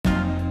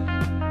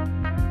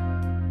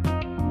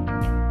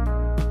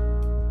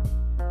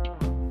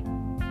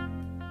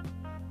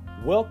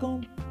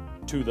Welcome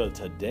to the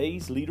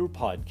Today's Leader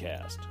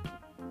podcast,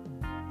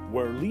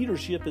 where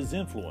leadership is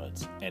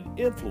influence and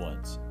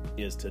influence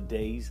is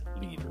today's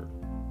leader.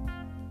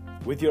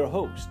 With your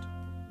host,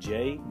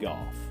 Jay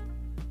Goff.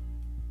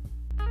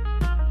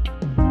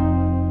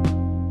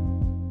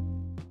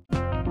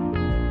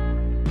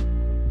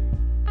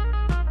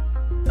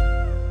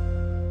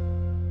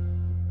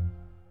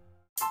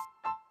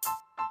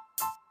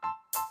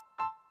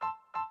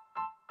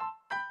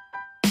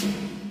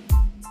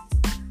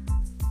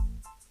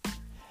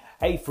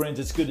 Hey friends,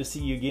 it's good to see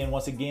you again.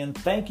 Once again,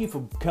 thank you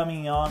for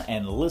coming on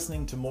and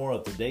listening to more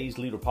of Today's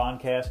Leader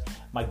podcast.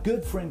 My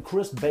good friend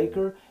Chris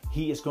Baker,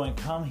 he is going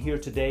to come here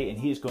today and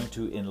he is going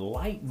to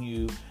enlighten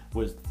you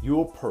with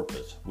your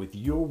purpose, with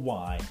your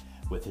why,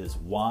 with his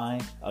Why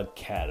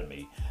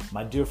Academy.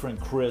 My dear friend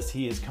Chris,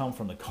 he has come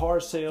from the car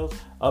sales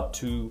up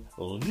to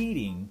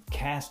leading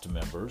cast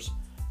members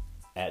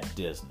at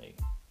Disney.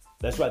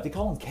 That's right, they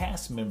call them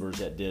cast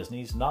members at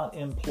Disney's, not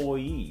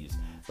employees,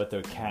 but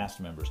they're cast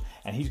members.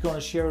 And he's going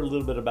to share a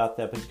little bit about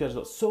that, but he's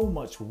got so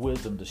much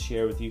wisdom to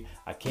share with you.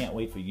 I can't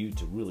wait for you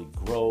to really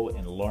grow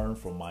and learn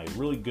from my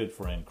really good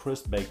friend,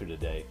 Chris Baker,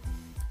 today.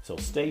 So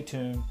stay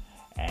tuned.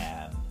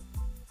 And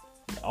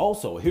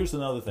also, here's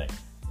another thing.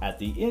 At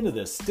the end of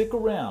this, stick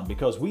around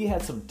because we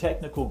had some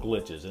technical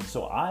glitches. And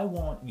so I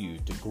want you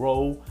to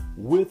grow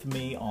with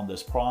me on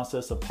this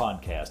process of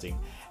podcasting.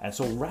 And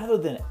so rather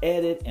than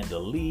edit and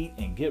delete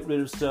and get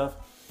rid of stuff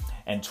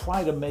and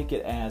try to make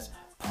it as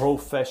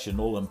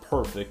professional and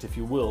perfect, if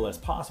you will, as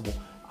possible,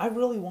 I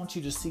really want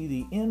you to see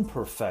the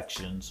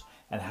imperfections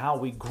and how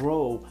we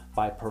grow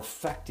by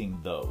perfecting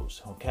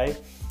those, okay?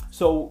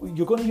 So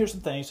you're going to hear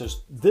some things.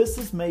 This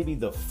is maybe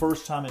the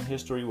first time in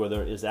history where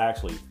there is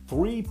actually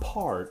 3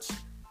 parts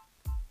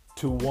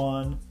to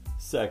one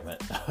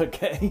segment,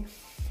 okay?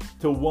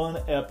 To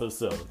one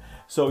episode.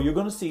 So you're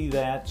going to see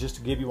that, just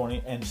to give you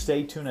warning, and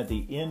stay tuned at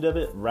the end of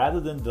it. Rather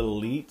than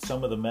delete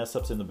some of the mess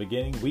ups in the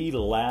beginning, we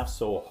laugh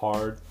so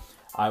hard.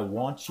 I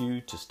want you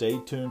to stay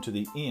tuned to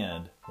the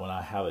end when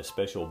I have a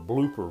special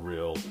blooper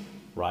reel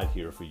right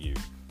here for you.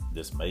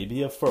 This may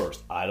be a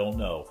first, I don't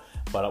know.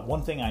 But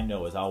one thing I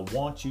know is I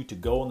want you to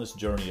go on this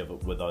journey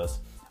with us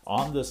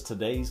on this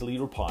Today's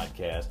Leader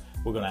podcast.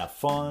 We're going to have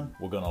fun,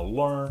 we're going to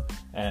learn,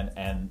 and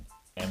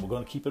we're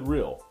going to keep it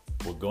real.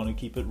 We're going to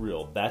keep it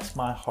real. That's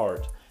my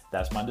heart.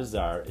 That's my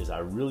desire, is I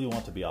really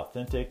want to be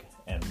authentic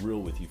and real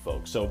with you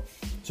folks. So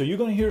you're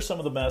going to hear some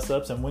of the mess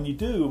ups, and when you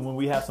do, when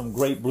we have some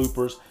great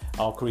bloopers,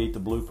 I'll create the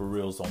blooper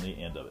reels on the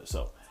end of it.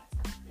 So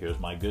here's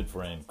my good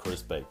friend,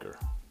 Chris Baker.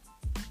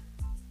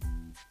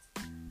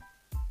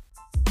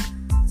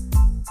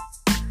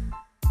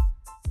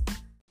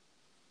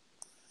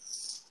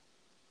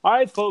 All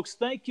right, folks,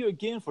 thank you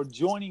again for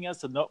joining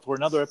us for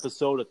another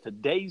episode of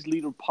Today's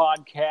Leader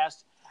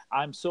podcast.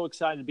 I'm so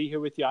excited to be here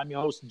with you. I'm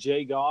your host,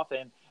 Jay Goff,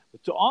 and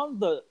on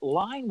the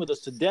line with us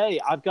today,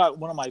 I've got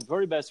one of my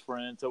very best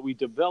friends that we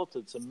developed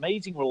this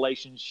amazing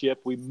relationship.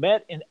 We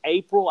met in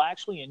April,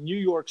 actually in New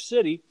York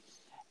City,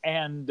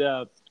 and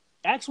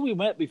actually we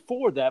met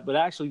before that, but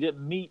actually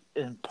didn't meet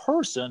in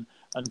person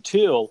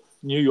until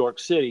New York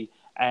City.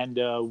 And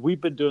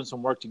we've been doing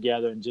some work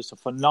together, and just a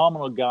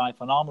phenomenal guy,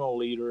 phenomenal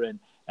leader, and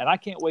I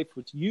can't wait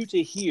for you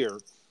to hear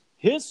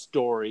his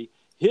story,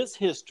 his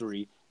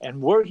history, and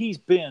where he's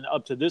been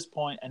up to this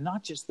point, and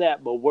not just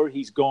that, but where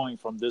he's going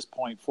from this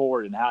point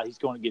forward and how he's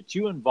going to get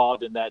you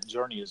involved in that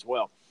journey as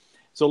well.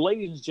 So,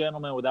 ladies and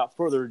gentlemen, without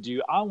further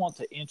ado, I want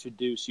to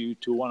introduce you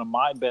to one of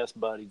my best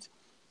buddies,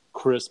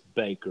 Chris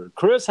Baker.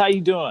 Chris, how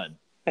you doing?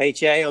 Hey,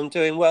 Jay, I'm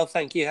doing well,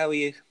 thank you. How are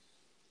you?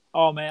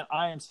 Oh, man,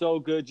 I am so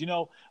good. You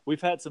know,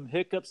 we've had some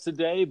hiccups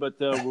today, but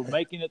we're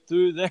making it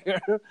through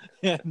there.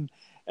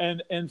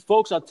 And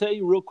folks, I'll tell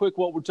you real quick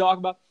what we're talking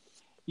about.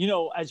 You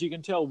know, as you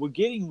can tell, we're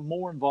getting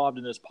more involved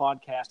in this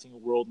podcasting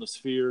world and the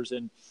spheres.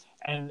 And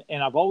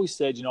I've always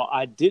said, you know,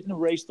 I didn't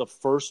erase the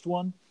first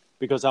one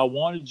because I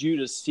wanted you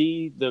to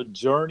see the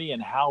journey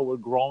and how we're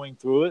growing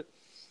through it.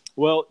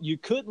 Well, you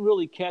couldn't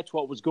really catch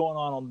what was going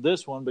on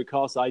this one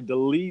because I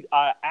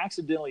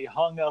accidentally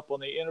hung up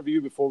on the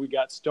interview before we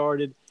got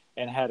started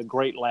and had a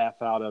great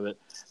laugh out of it.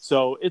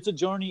 So it's a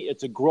journey,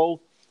 it's a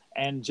growth.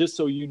 And just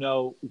so you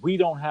know, we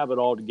don't have it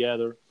all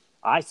together.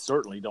 I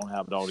certainly don't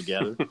have it all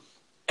together.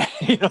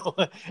 You know,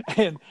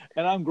 and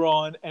I'm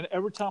growing, and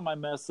every time I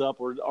mess up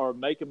or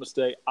make a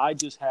mistake, I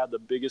just have the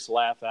biggest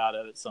laugh out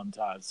of it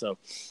sometimes.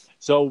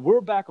 So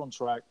we're back on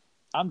track.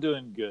 I'm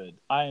doing good.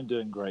 I am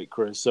doing great,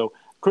 Chris. So,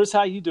 Chris,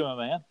 how you doing,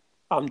 man?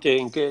 I'm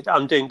doing good.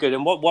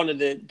 And one of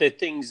the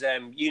things,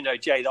 you know,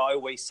 Jay, that I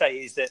always say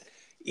is that,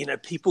 you know,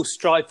 people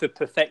strive for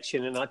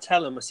perfection. And I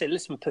tell them, I say,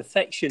 listen,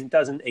 perfection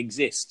doesn't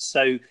exist.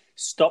 So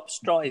stop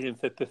striving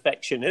for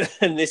perfection.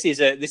 And this is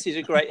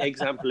a great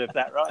example of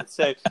that, right?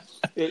 So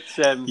it's,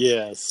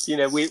 yes, you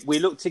know, we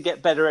look to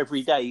get better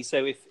every day.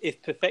 So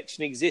if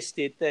perfection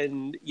existed,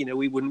 then, you know,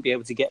 we wouldn't be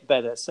able to get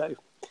better. So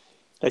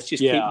let's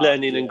just keep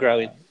learning and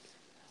growing.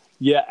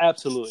 Yeah,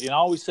 absolutely. And I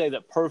always say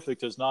that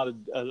perfect is not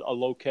a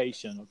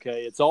location.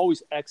 Okay, it's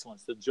always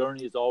excellence. The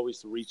journey is always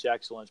to reach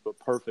excellence, but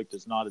perfect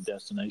is not a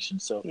destination.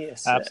 So,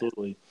 Yes,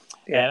 absolutely.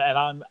 yeah.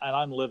 And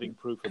I'm living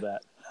proof of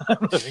that.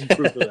 I'm living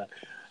proof of that.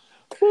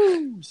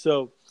 Woo!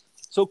 So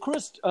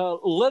Chris,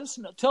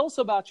 tell us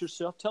about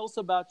yourself. Tell us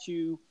about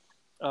you,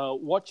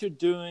 what you're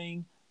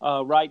doing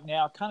right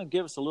now. Kind of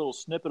give us a little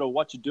snippet of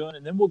what you're doing,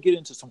 and then we'll get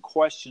into some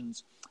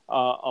questions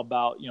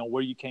about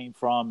where you came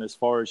from as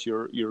far as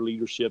your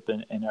leadership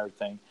and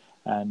everything,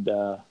 and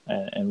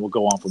we'll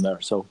go on from there.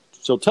 So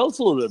tell us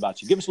a little bit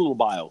about you. Give us a little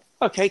bio.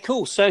 Okay,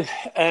 cool. So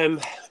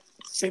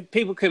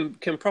people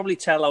can probably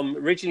tell I'm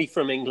originally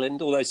from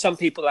England, although some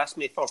people ask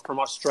me if I'm from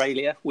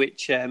Australia,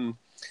 which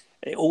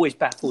it always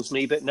baffles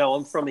me. But no,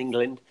 I'm from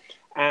England,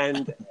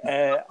 and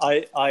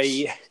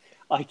I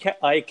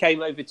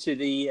came over to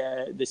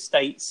the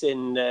States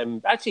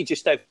in actually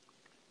just over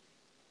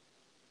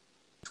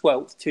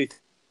 12th,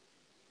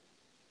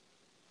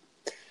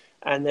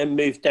 and then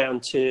moved down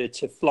to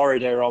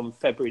Florida on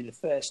February the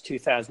 1st,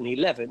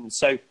 2011.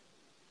 So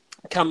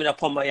coming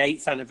up on my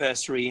 8th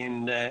anniversary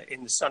in the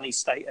sunny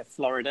state of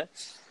Florida.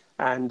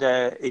 And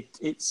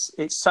it's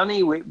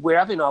sunny. We're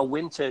having our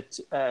winter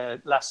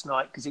last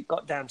night because it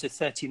got down to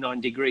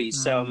 39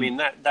 degrees. So, I mean,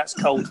 that's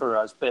cold for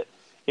us, but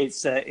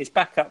it's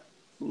back up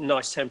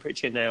nice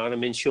temperature now, and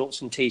I'm in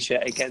shorts and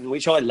T-shirt again,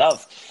 which I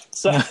love.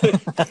 So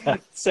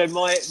so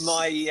my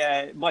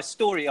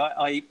story,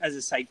 I as I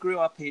say, grew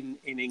up in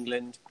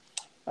England.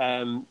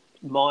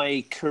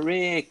 My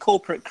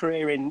corporate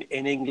career in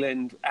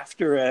England,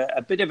 after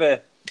a bit of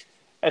a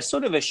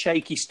sort of a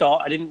shaky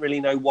start, I didn't really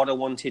know what I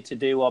wanted to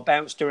do. I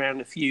bounced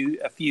around a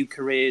few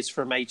careers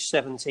from age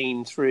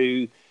 17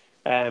 through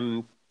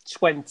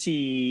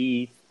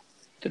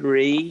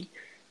 23.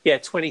 Yeah,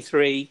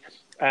 23.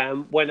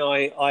 When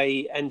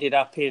I ended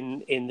up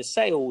in the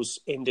sales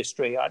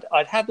industry,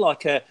 I'd had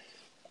like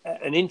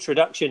an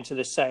introduction to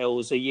the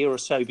sales a year or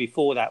so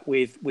before that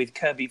with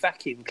Kirby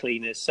vacuum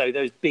cleaners. So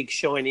those big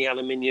shiny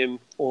aluminum,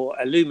 for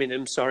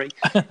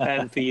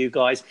you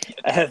guys,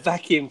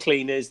 vacuum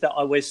cleaners that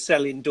I was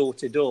selling door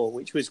to door,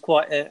 which was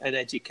quite an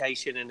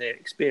education and an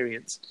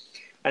experience.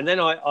 And then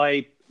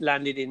I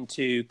landed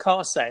into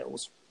car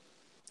sales.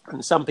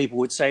 And some people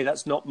would say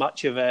that's not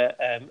much of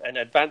an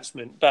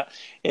advancement, but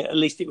at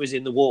least it was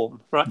in the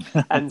warm, right?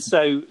 And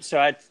so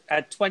I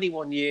had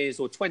 21 years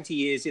or 20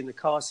 years in the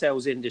car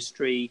sales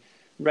industry,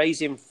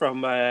 raising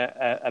from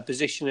a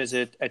position as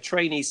a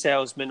trainee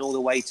salesman all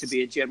the way to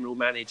be a general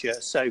manager.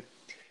 So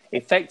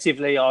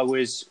effectively, I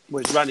was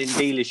running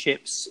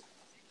dealerships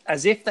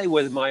as if they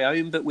were my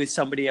own, but with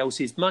somebody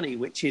else's money,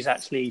 which is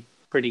actually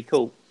pretty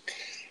cool.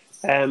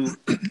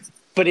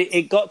 But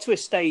it got to a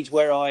stage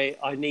where I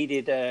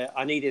needed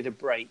a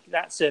break.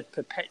 That's a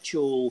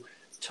perpetual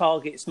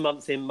targets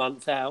month in,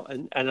 month out,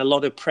 and a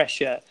lot of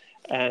pressure.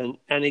 And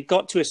it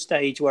got to a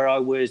stage where I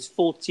was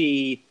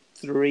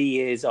 43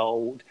 years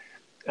old,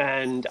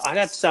 and I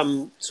had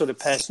some sort of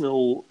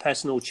personal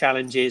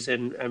challenges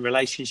and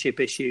relationship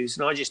issues,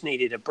 and I just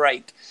needed a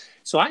break.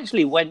 So I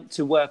actually went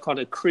to work on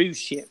a cruise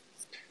ship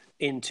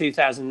in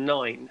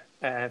 2009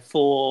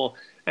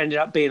 ended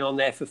up being on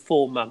there for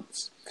 4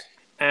 months.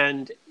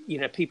 And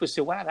people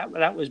say, wow,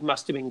 that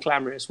must have been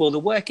glamorous. Well, the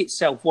work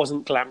itself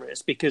wasn't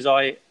glamorous because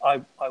I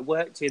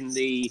worked in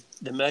the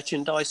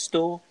merchandise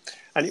store,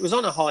 and it was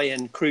on a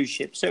high-end cruise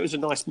ship, so it was a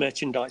nice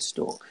merchandise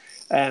store.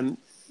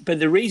 But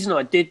the reason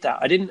I did that,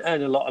 I didn't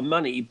earn a lot of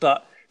money,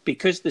 but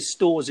because the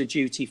stores are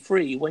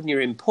duty-free, when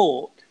you're in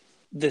port,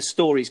 the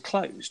store is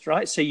closed,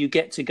 right? So you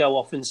get to go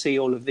off and see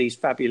all of these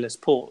fabulous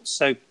ports.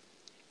 So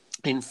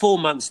in 4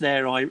 months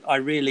there, I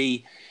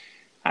really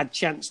had a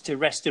chance to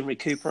rest and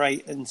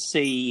recuperate and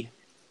see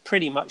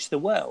pretty much the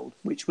world,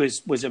 which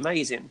was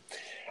amazing.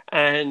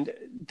 And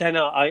then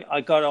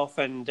I got off,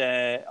 and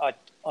I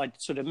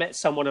sort of met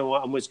someone who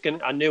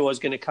I knew I was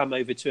going to come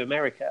over to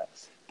America,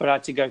 but I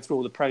had to go through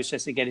all the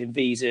process of getting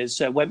visas.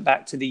 So I went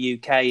back to the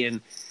UK,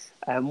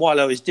 and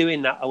while I was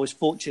doing that, I was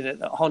fortunate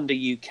that Honda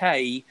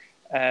UK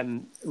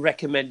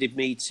recommended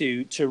me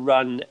to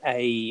run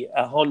a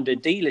Honda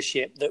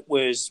dealership that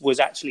was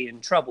actually in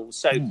trouble.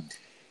 So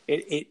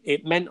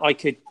it meant I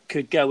could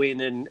go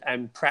in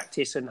and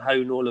practice and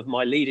hone all of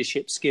my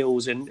leadership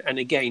skills and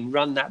again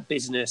run that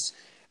business.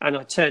 And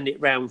I turned it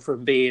round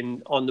from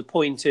being on the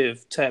point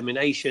of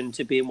termination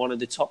to being one of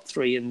the top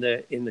 3 in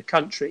the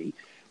country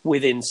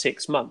within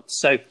 6 months.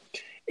 So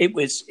it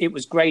was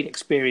great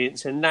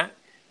experience, and that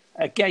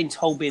again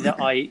told me that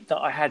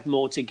I had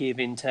more to give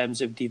in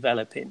terms of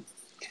developing.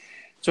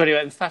 So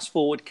anyway, fast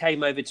forward,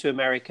 came over to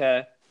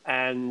America,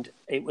 and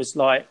it was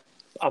like,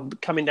 I'm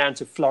coming down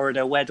to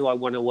Florida. Where do I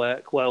want to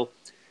work? Well,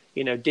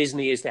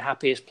 Disney is the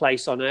happiest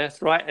place on earth,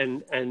 right?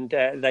 And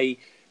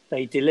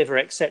they deliver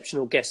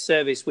exceptional guest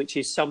service, which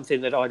is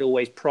something that I'd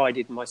always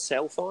prided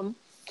myself on.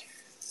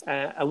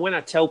 And when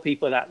I tell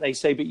people that, they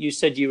say, but you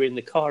said you were in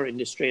the car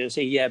industry. And I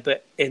say, yeah,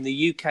 but in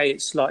the UK,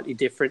 it's slightly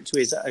different to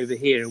is over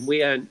here. And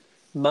we earn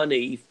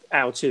money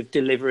out of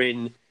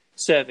delivering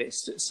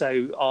service.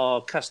 So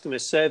our customer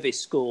service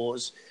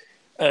scores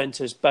earned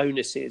as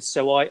bonuses.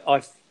 So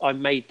I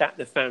made that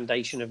the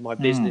foundation of my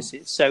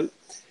businesses. So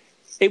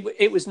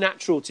it was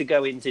natural to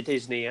go into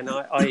Disney, and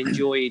I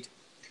enjoyed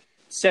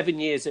 7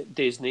 years at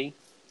Disney.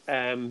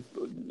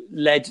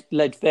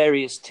 Led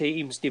various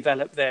teams,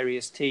 developed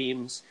various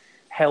teams,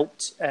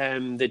 helped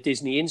the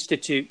Disney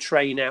Institute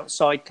train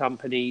outside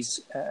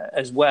companies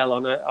as well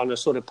on a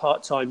sort of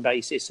part-time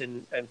basis,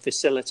 and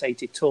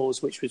facilitated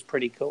tours, which was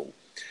pretty cool.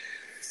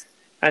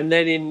 And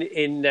then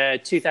in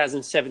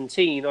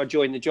 2017, I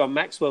joined the John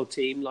Maxwell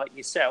team, like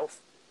yourself,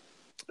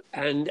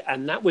 and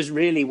that was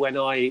really when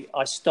I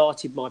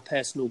started my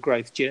personal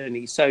growth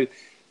journey. So,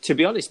 to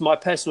be honest, my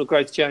personal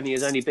growth journey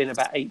has only been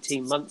about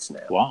 18 months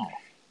now. Wow.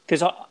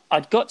 Because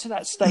I'd got to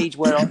that stage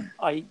where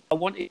I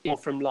wanted more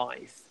from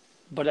life,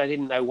 but I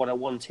didn't know what I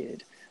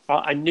wanted.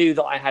 I knew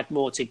that I had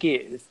more to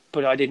give,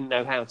 but I didn't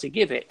know how to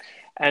give it.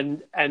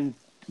 And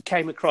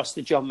came across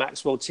the John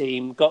Maxwell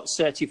team, got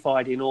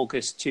certified in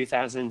August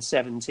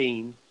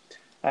 2017.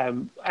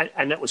 And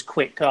that was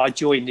quick. I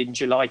joined in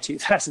July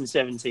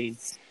 2017.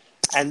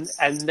 And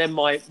then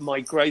my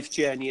growth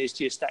journey has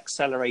just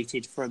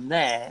accelerated from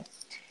there.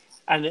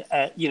 And,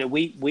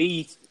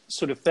 we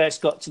sort of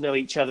first got to know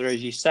each other,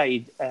 as you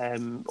say,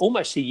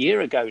 almost a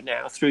year ago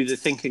now through the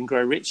Think and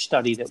Grow Rich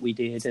study that we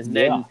did. And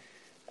then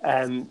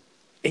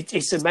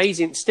it's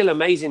amazing, still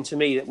amazing to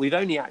me that we've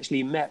only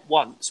actually met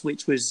once,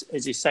 which was,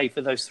 as you say,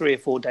 for those 3 or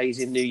 4 days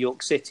in New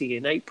York City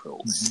in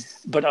April.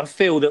 Mm-hmm. But I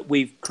feel that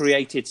we've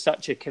created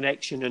such a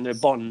connection and a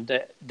bond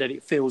that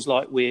it feels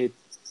like we're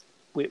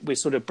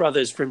sort of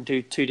brothers from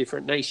two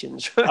different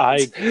nations.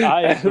 Right?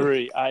 I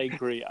agree.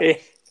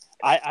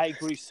 I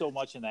agree so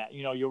much in that.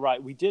 You're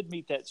right. We did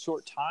meet that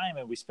short time,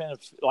 and we spent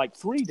like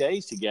 3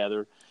 days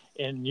together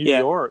in New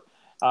York.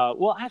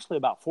 Well, actually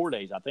about 4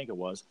 days, I think it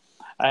was.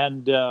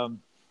 And,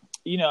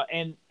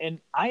 and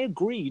I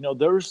agree,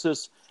 there's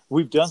this,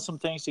 we've done some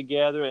things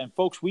together, and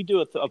folks, we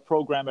do a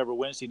program every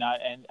Wednesday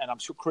night, and I'm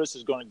sure Chris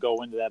is going to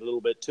go into that a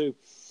little bit too.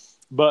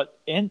 But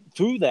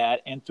through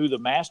that, and through the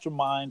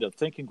mastermind of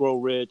Think and Grow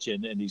Rich,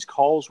 and these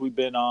calls we've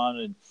been on,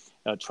 and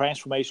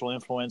transformational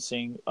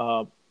influencing,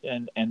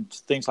 and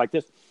things like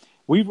this,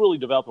 we've really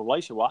developed a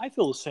relationship. Well, I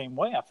feel the same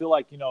way. I feel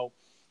like,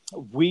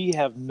 we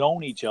have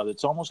known each other.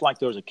 It's almost like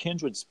there's a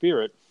kindred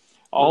spirit,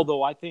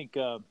 although I think,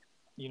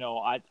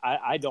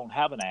 I don't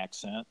have an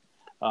accent,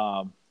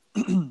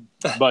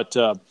 but,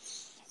 and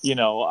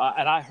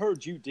I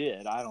heard you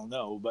did. I don't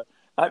know, but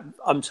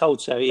I'm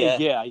told so.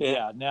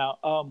 Yeah.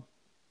 Now,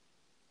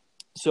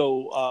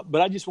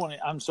 but I just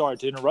I'm sorry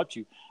to interrupt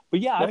you, but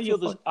yeah, I feel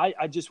this.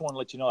 I just want to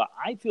let you know that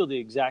I feel the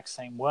exact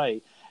same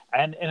way.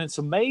 And it's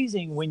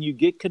amazing when you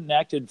get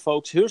connected,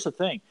 folks. Here's the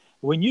thing.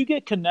 When you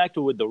get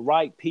connected with the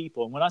right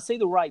people, and when I say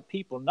the right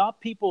people,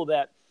 not people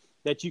that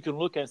you can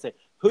look at and say,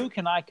 who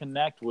can I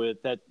connect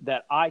with that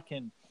I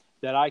can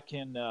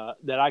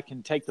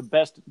take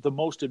the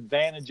most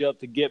advantage of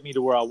to get me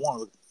to where I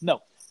want to.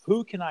 No,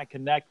 who can I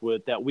connect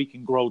with that we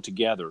can grow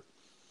together?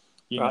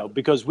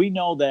 Because we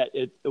know that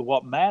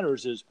what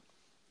matters is,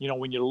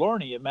 when you're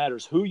learning, it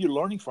matters who you're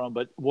learning from.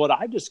 But what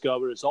I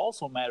discovered is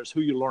also matters who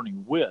you're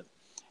learning with.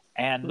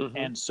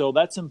 And so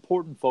that's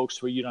important, folks,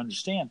 for you to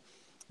understand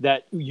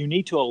that you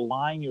need to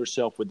align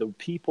yourself with the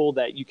people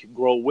that you can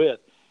grow with.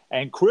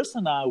 And Chris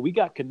and I, we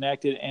got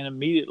connected, and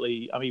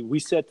immediately, we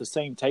sat at the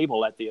same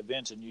table at the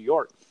events in New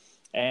York,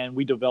 and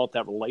we developed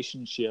that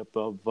relationship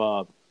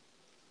of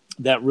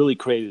that really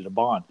created a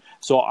bond.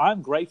 So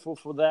I'm grateful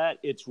for that.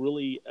 It's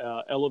really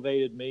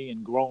elevated me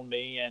and grown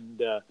me,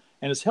 and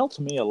it's helped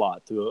me a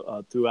lot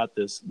throughout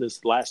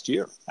this last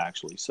year,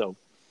 actually. So,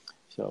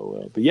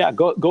 but yeah,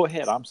 go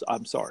ahead.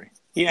 I'm sorry.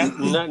 Yeah,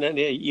 no,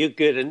 you're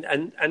good,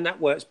 and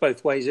that works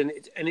both ways, and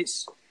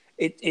it's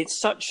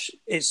such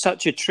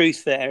a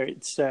truth there.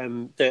 It's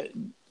that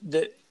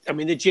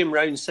the Jim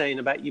Rohn saying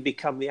about you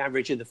become the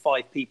average of the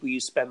 5 people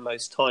you spend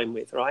most time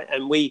with, right?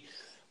 And we,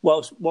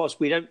 whilst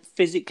we don't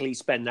physically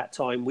spend that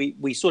time,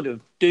 we sort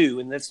of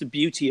do, and that's the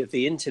beauty of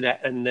the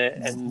internet and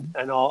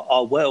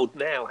our world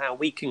now, how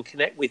we can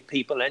connect with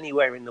people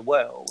anywhere in the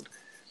world.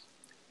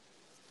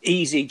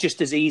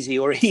 Just as easy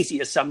or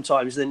easier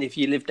sometimes than if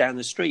you live down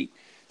the street.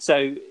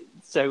 So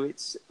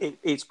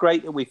it's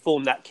great that we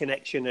formed that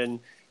connection, and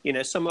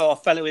some of our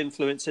fellow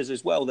influencers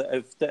as well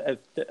that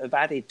have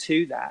added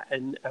to that,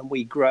 and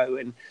we grow.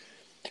 And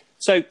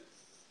so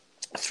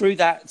through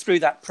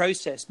that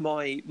process,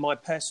 my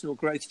personal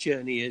growth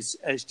journey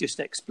has just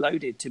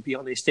exploded. To be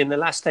honest, in the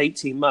last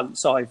 18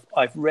 months,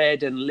 I've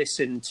read and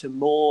listened to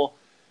more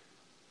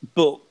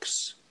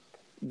books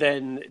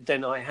than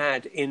I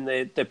had in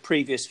the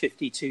previous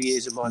 52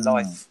 years of my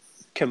life,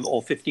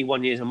 or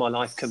 51 years of my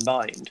life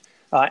combined.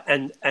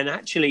 And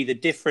actually, the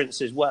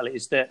difference as well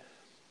is that,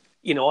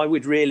 the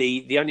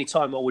only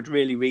time I would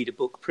really read a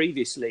book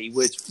previously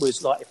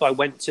was like if I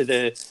went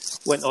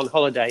on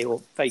holiday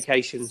or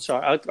vacation.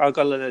 Sorry, I've got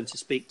to learn to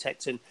speak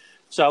Texan.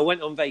 So I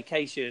went on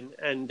vacation,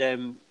 and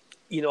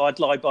I'd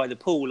lie by the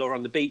pool or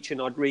on the beach,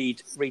 and I'd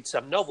read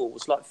some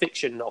novels, like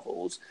fiction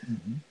novels.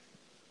 Mm-hmm.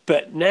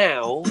 But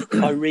now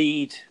I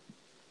read,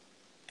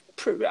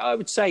 I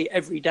would say,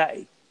 every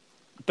day.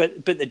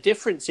 but the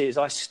difference is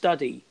I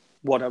study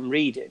what I'm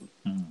reading,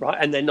 right?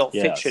 And they're not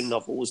fiction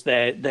novels;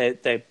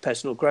 they're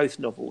personal growth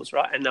novels,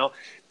 right? And now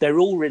they're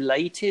all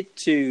related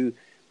to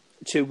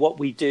what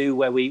we do,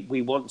 where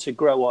we want to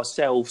grow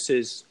ourselves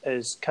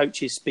as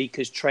coaches,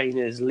 speakers,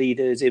 trainers,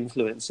 leaders,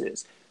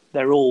 influencers.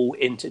 They're all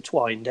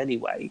intertwined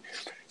anyway.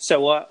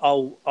 So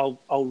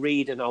I'll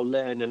read and I'll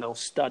learn and I'll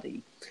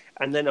study,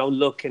 and then I'll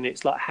look, and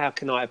it's like, how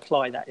can I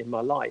apply that in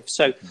my life?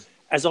 So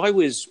as I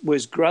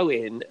was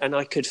growing, and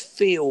I could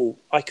feel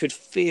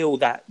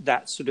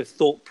that sort of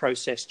thought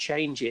process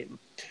changing,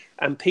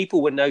 and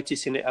people were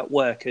noticing it at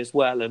work as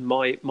well, and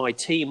my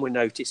team were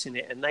noticing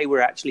it, and they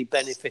were actually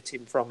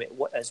benefiting from it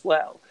as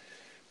well.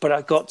 But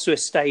I got to a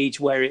stage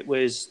where it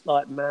was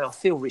like, man, I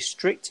feel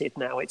restricted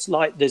now. It's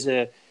like there's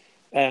a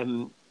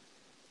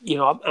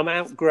I'm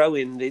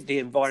outgrowing the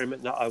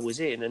environment that I was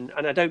in, and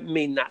I don't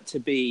mean that to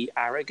be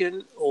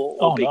arrogant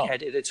or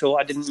big-headed at all.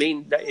 I didn't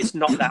mean that. It's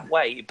not that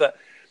way. But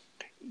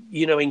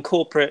in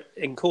corporate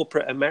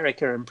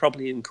America, and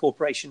probably in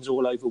corporations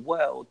all over the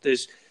world,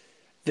 there's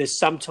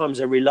sometimes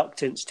a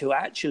reluctance to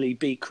actually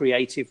be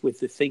creative with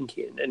the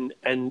thinking,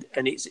 and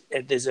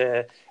there's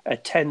a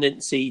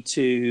tendency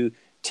to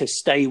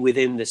stay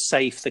within the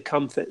safe, the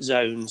comfort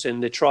zones,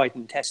 and the tried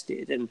and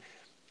tested,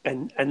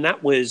 and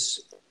that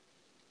was.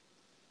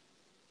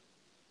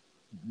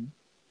 Mm-hmm.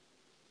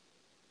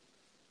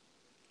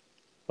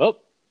 Oh,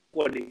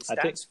 what it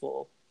stands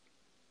for.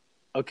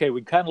 Okay,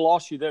 we kind of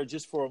lost you there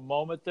just for a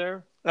moment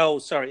there. Oh,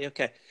 sorry.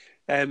 Okay.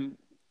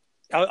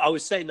 I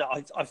was saying that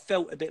I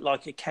felt a bit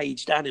like a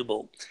caged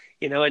animal,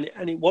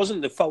 and it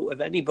wasn't the fault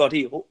of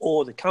anybody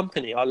or the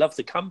company. I love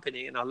the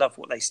company and I love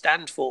what they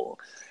stand for,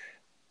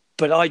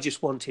 but I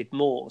just wanted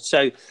more.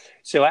 So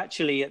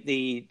actually at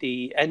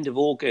the end of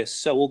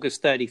August, so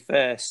August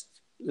 31st,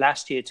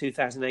 last year,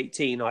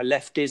 2018, I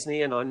left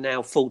Disney, and I'm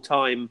now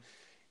full-time,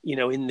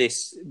 in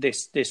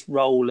this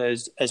role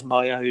as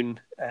my own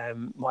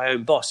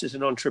boss, as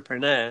an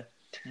entrepreneur.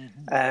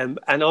 Mm-hmm.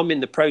 And I'm in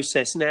the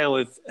process now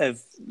of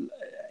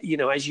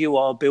as you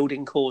are,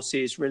 building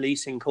courses,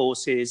 releasing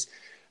courses,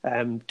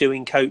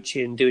 doing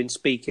coaching, doing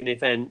speaking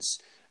events,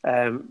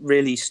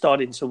 really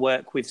starting to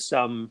work with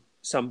some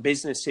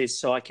businesses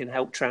so I can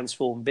help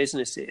transform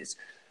businesses.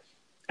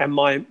 And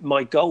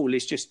my goal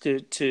is just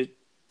to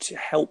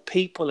help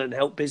people and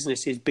help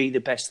businesses be the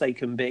best they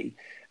can be,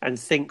 and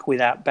think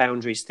without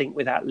boundaries, think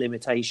without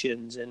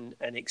limitations, and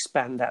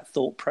expand that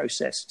thought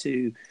process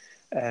to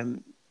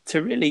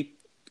really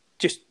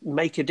just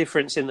make a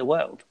difference in the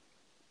world.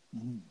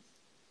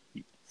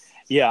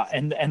 Yeah,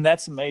 and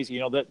that's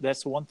amazing.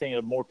 That's the one thing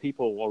that more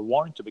people are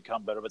wanting to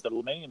become better, but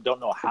many of them don't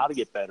know how to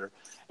get better.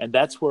 And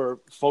that's where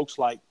folks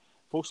like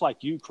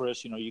you,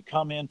 Chris, you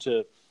come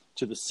into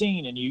the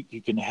scene, and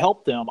you can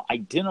help them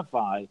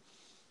identify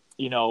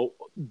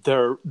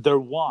their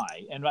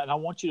why. And I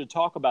want you to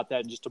talk about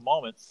that in just a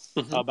moment,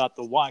 mm-hmm. about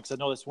the why, because I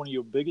know that's one of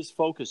your biggest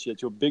focus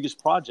yet. Your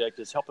biggest project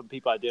is helping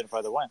people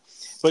identify their why.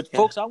 But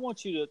folks, I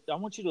want you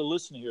to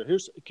listen here.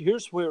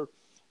 Here's where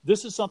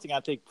this is something I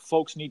think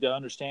folks need to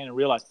understand and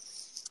realize.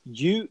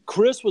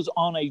 Chris was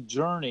on a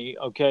journey,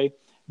 okay,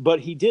 but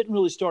he didn't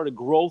really start a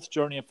growth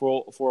journey.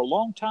 For a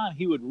long time,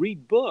 he would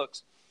read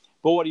books,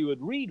 but what he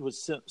would read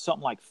was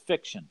something like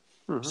fiction.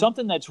 Mm-hmm.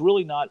 Something that's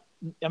really not,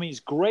 it's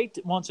great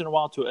once in a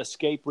while to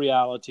escape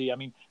reality.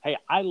 Hey,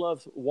 I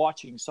love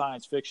watching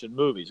science fiction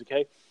movies,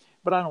 okay?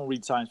 But I don't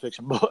read science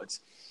fiction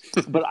books.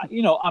 But,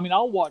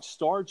 I'll watch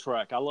Star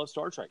Trek. I love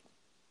Star Trek.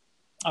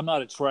 I'm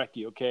not a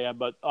Trekkie, okay?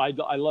 But I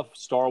love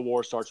Star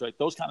Wars, Star Trek,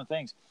 those kind of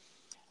things.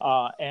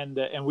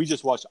 And we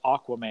just watched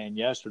Aquaman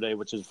yesterday,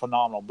 which is a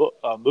phenomenal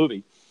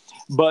movie.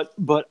 But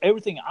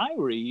everything I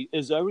read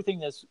is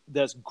everything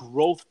that's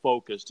growth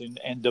focused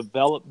and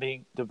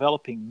developing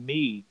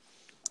me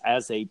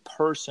as a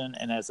person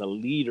and as a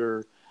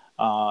leader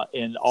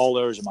in all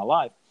areas of my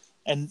life.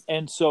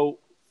 And so,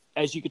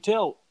 as you could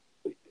tell,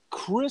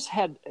 Chris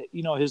had,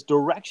 his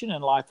direction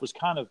in life was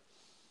kind of,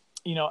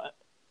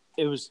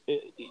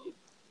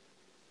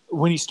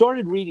 when he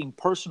started reading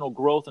personal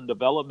growth and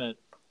development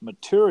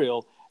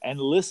material and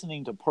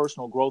listening to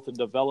personal growth and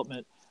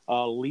development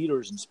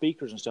leaders and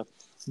speakers and stuff,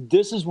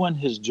 this is when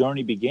his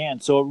journey began.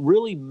 So it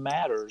really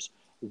matters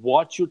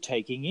what you're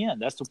taking in.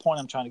 That's the point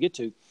I'm trying to get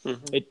to.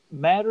 Mm-hmm. It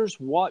matters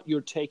what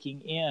you're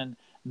taking in,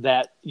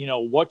 that,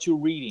 what you're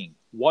reading,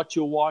 what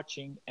you're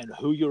watching, and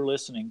who you're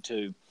listening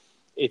to.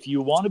 If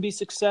you want to be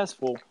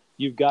successful,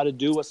 you've got to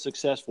do what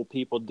successful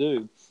people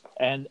do.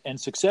 And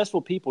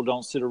successful people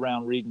don't sit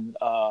around reading,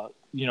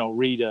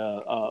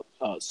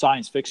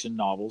 science fiction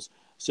novels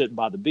sitting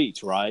by the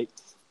beach, right?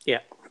 Yeah.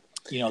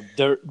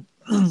 But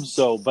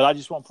I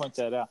just want to point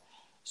that out.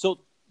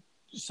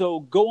 So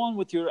go on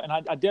with and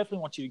I definitely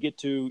want you to get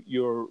to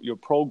your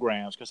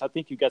programs, because I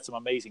think you've got some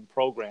amazing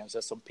programs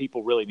that some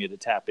people really need to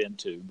tap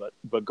into.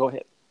 But go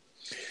ahead.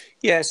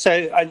 Yeah. So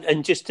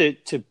and just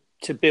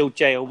to build,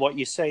 Jay, on what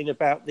you're saying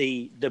about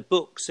the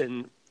books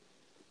and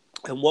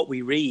what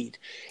we read,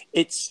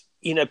 it's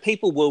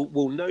people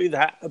will know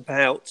that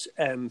about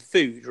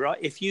food, right?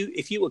 If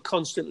you were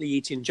constantly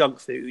eating junk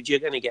food, you're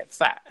going to get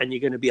fat and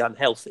you're going to be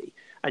unhealthy.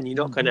 and you're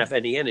not going to have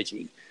any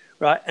energy,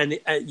 right? And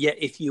yet,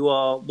 if you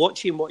are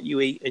watching what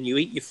you eat and you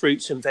eat your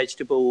fruits and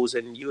vegetables,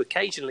 and you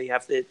occasionally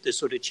have the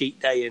sort of cheat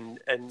day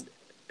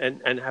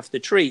and have the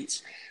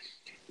treats,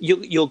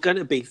 you're going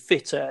to be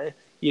fitter,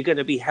 you're going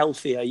to be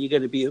healthier, you're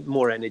going to be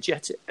more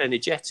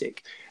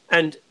energetic,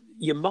 and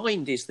your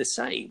mind is the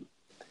same,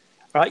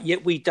 right?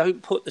 Yet we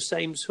don't put the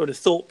same sort of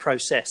thought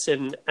process,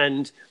 and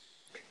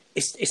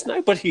it's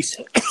nobody's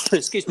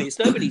excuse me, it's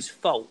nobody's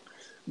fault.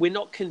 We're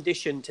not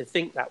conditioned to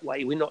think that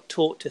way. We're not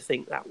taught to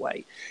think that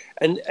way,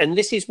 and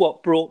this is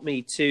what brought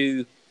me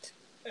to,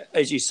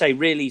 as you say,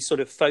 really sort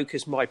of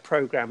focus my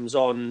programs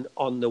on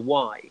the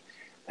why.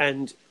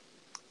 And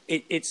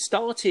it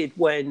started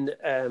when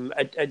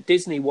at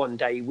Disney one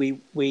day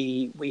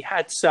we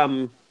had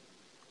some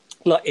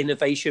like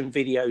innovation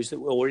videos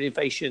or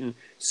innovation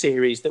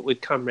series that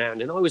would come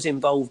round, and I was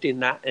involved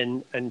in that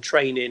and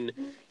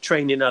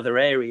training other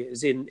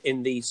areas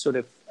in these sort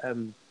of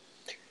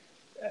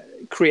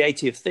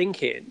creative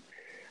thinking.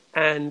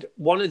 And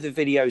one of the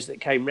videos that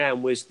came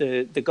round was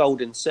the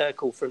Golden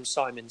Circle from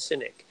Simon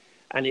Sinek,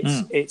 and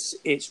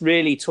it's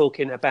really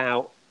talking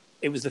about.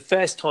 It was the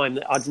first time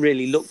that I'd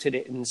really looked at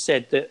it and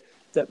said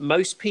that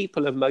most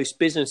people and most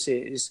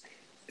businesses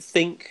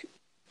think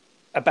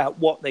about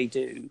what they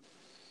do.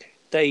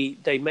 They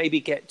maybe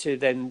get to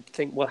then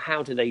think, well,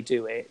 how do they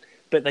do it?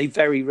 But they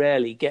very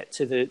rarely get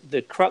to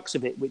the crux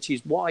of it, which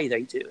is why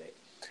they do it.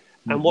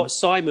 And what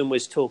Simon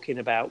was talking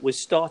about was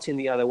starting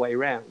the other way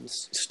around,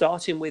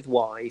 starting with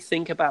why,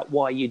 think about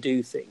why you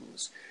do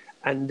things,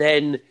 and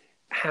then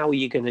how are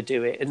you going to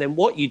do it? And then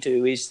what you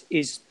do is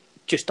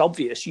just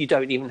obvious. You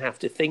don't even have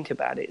to think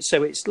about it.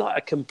 So it's like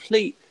a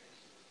complete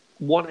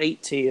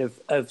 180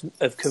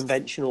 of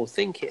conventional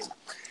thinking.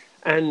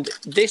 And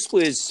this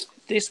was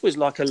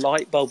like a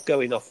light bulb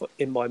going off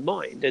in my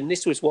mind. And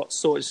this was what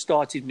sort of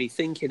started me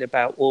thinking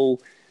about, well,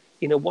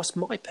 what's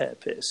my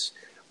purpose?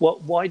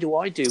 Why do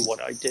I do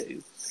what I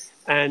do?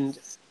 And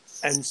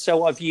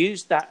so I've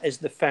used that as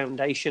the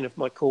foundation of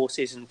my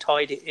courses and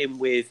tied it in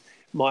with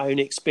my own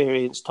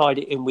experience, tied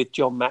it in with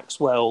John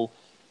Maxwell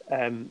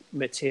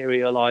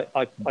material.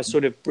 I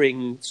sort of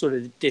bring sort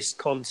of DISC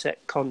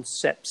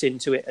concepts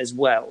into it as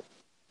well.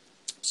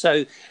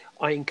 So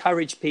I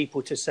encourage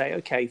people to say,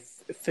 okay,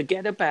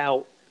 forget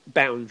about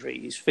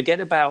boundaries, forget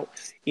about,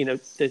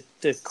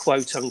 the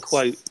quote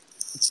unquote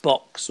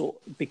box, or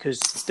because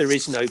there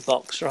is no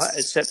box, right,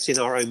 except in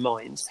our own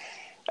minds.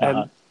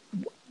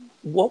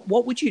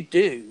 What would you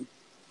do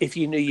if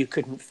you knew you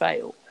couldn't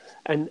fail?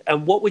 And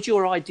what would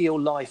your ideal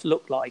life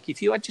look like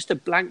if you had just a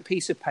blank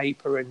piece of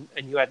paper and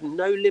you had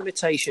no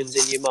limitations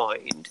in your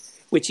mind,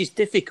 which is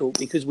difficult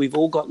because we've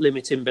all got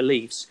limiting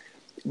beliefs,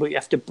 but you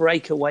have to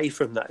break away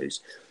from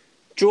those.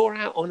 Draw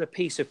out on a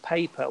piece of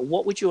paper,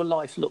 what would your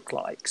life look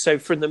like? So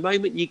from the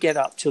moment you get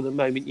up till the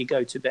moment you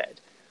go to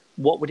bed,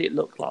 what would it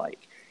look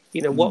like?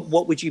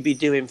 What would you be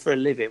doing for a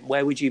living?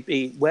 Where would you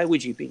be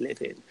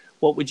living?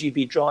 What would you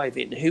be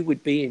driving? Who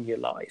would be in your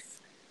life?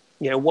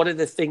 What are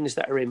the things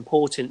that are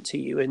important to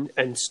you?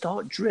 And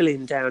start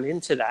drilling down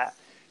into that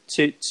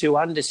to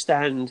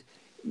understand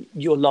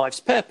your life's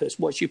purpose.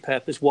 What's your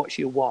purpose? What's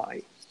your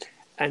why?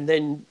 And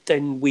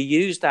then we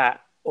use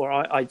that, or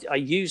I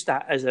use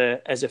that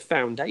as a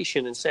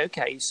foundation and say,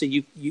 okay, so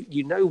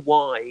you know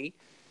why,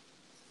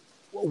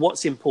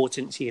 what's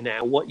important to you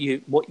now, what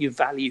your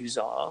values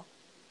are,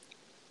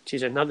 which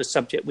is another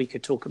subject we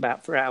could talk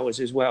about for hours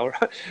as well,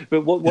 right?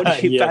 But what are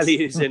your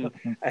values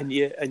and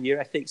your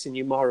ethics and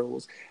your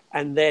morals?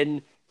 And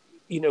then,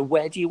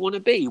 where do you want to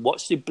be?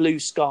 What's the blue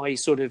sky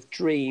sort of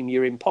dream,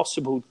 your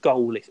impossible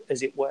goal,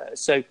 as it were?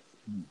 So,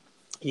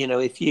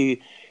 if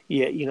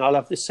I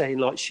love the saying,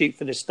 like, shoot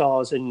for the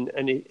stars and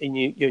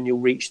you'll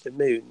reach the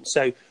moon.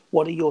 So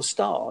what are your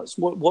stars?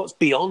 What's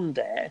beyond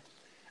there?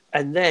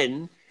 And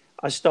then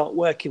I start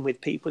working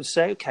with people to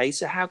say, okay,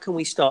 so how can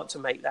we start to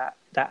make that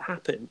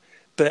happen?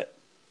 But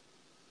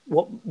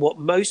what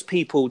most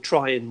people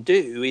try and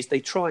do is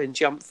they try and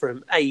jump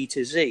from A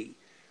to Z,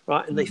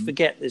 right? And they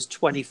forget there's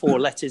 24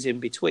 letters in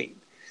between.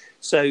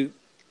 So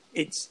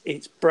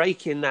it's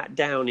breaking that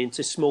down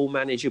into small,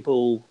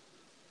 manageable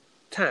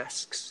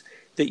tasks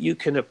that you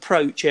can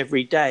approach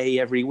every day,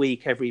 every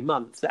week, every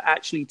month, that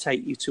actually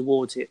take you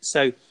towards it.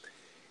 So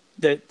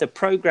the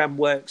program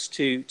works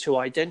to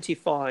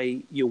identify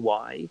your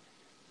why.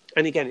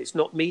 And again, it's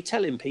not me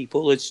telling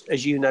people,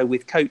 as you know,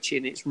 with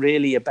coaching, it's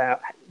really about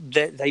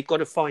they've got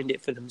to find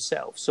it for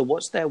themselves. So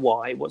what's their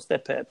why? What's their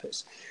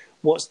purpose?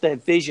 What's their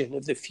vision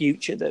of the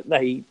future that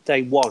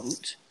they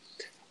want?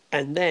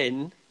 And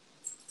then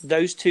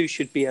those two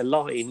should be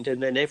aligned.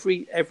 And then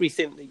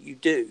everything that you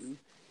do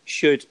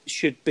should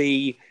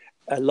be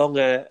along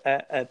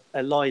a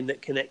line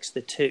that connects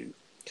the two.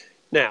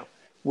 Now,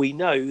 we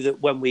know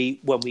that when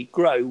we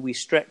grow, we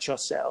stretch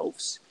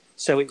ourselves.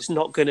 So it's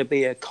not going to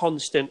be a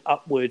constant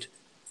upward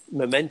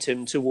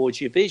momentum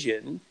towards your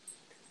vision.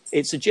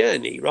 It's a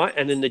journey, right?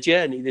 And in the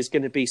journey, there's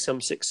going to be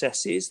some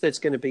successes. There's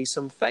going to be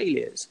some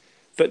failures.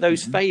 But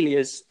those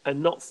failures are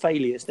not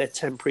failures. They're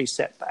temporary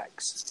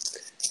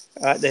setbacks.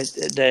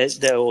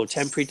 They're all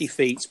temporary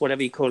defeats,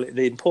 whatever you call it.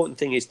 The important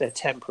thing is they're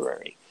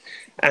temporary.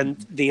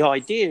 And the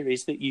idea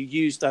is that you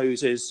use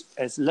those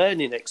as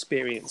learning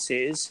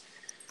experiences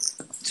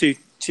to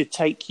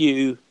take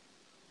you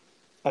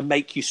and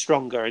make you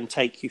stronger and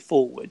take you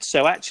forward.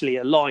 So actually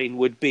a line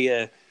would be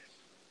a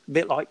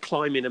bit like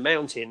climbing a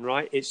mountain,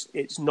 right?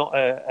 It's not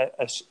a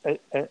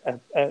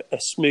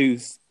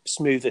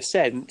smooth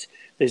ascent.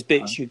 There's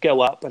bits you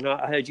go up, and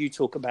I heard you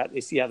talk about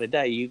this the other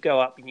day. You go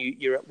up and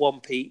you're at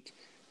one peak,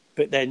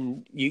 but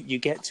then you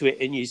get to it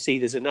and you see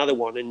there's another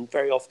one, and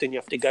very often you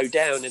have to go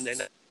down and then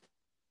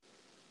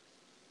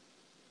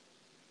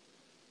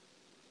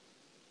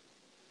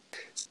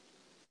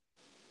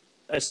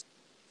a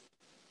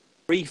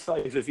brief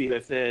overview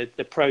of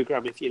the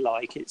program, if you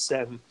like. It's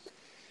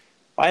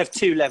I have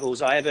two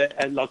levels. I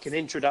have like an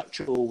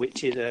introductory,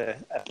 which is a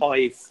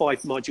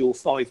five module,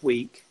 5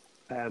 week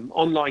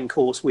online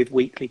course with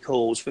weekly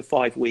calls for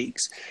 5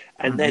 weeks,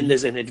 and then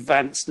there's an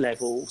advanced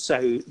level. So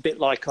a bit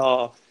like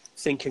our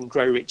Think and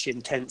Grow Rich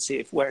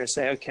intensive, where I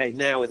say, okay,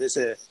 now there's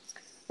a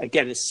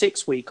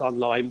 6 week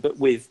online, but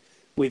with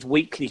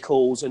weekly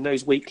calls, and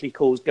those weekly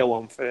calls go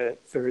on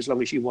for as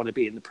long as you want to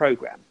be in the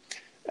program.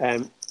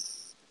 And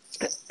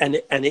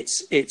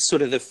it's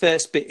sort of the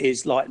first bit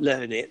is like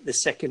learn it. The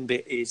second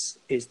bit is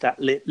that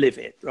live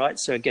it, right?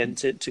 So again,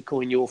 to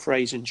coin your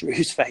phrase and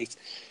Drew's phrase,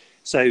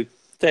 so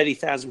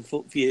 30,000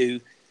 foot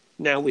view.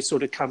 Now we're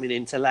sort of coming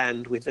into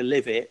land with the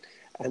live it,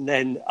 and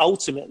then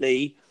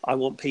ultimately I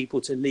want people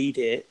to lead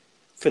it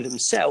for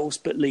themselves,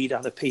 but lead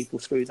other people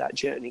through that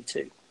journey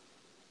too.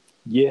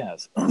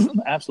 Yes,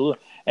 absolutely.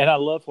 And I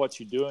love what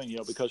you're doing,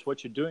 because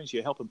what you're doing is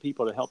you're helping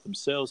people to help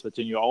themselves, but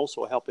then you're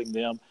also helping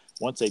them,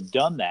 once they've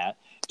done that,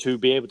 to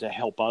be able to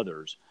help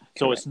others. Correct.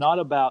 So it's not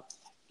about,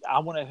 I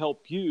want to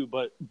help you,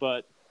 but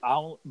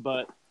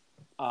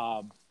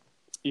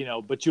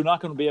you're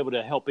not going to be able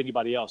to help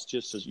anybody else,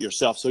 just as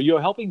yourself. So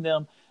you're helping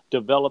them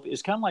develop.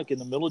 It's kind of like in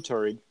the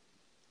military.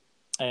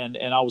 And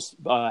I was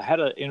had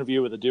an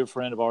interview with a dear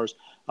friend of ours.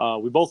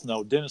 We both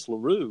know Dennis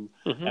LaRue,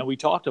 and we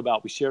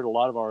shared a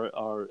lot of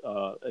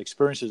our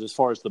experiences as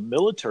far as the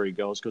military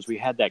goes, because we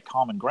had that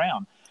common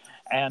ground.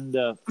 And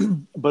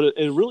but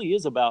it really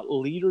is about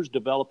leaders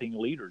developing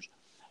leaders,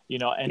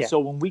 So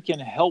when we can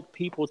help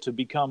people to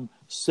become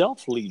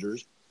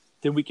self-leaders,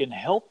 then we can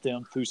help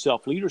them through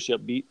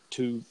self-leadership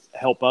to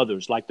help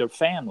others, like their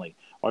family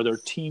or their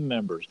team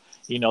members.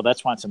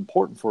 That's why it's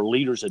important for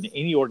leaders in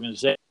any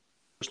organization,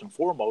 first and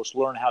foremost,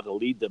 learn how to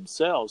lead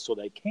themselves so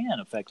they can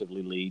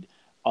effectively lead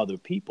other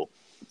people.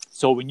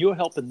 So when you're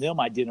helping them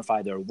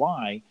identify their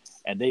why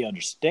and they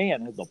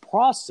understand the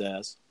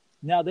process,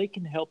 now they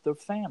can help their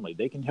family,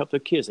 they can help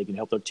their kids, they can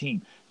help their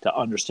team to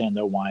understand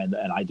their why and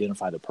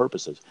identify the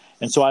purposes.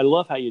 And so I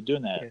love how you're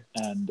doing that,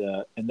 and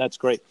that's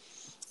great.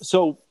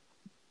 So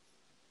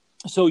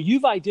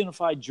you've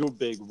identified your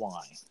big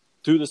why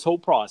through this whole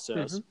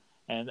process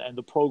and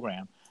the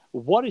program.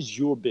 What is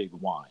your big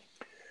why?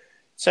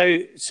 So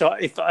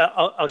if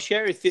I'll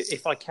share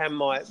if I can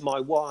my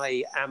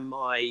why and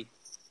my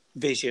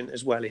vision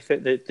as well, if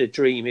the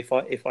dream, if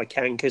I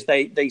can, because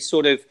they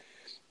sort of,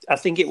 I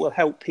think it will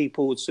help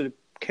people sort of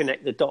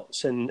connect the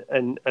dots and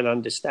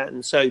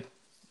understand. So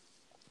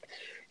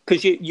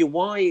because your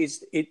why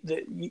is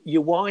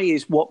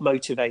what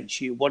motivates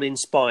you, what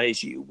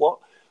inspires you,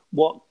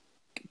 what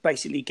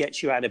basically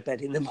gets you out of bed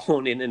in the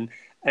morning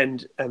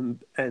and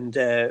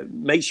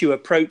makes you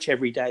approach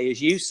every day, as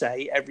you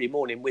say, every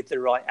morning with the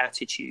right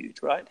attitude,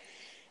 right?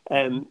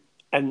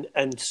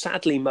 And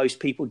sadly, most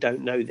people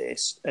don't know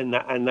this, and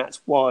that's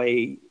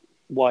why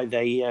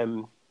they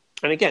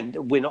and again,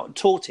 we're not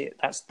taught it.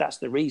 That's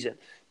the reason,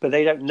 but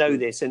they don't know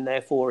this, and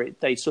therefore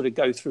they sort of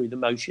go through the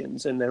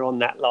motions, and they're on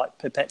that like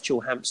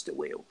perpetual hamster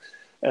wheel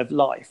of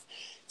life.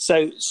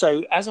 So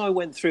as I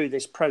went through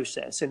this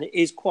process, and it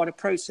is quite a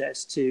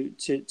process to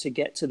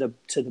get to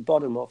the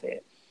bottom of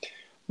it,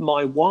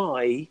 my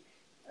why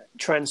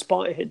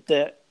transpired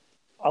that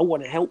I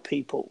want to help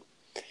people,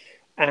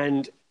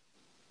 and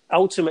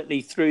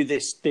ultimately through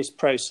this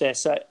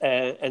process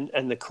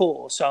and the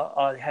course,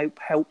 I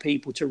help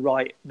people to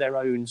write their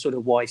own sort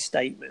of why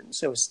statement.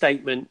 So a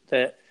statement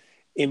that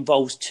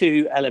involves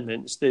two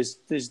elements. There's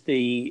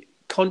the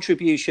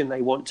contribution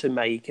they want to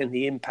make and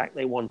the impact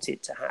they want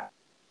it to have.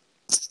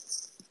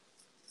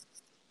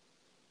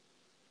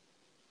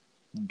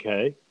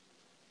 Okay.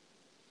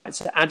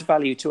 To add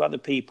value to other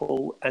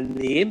people, and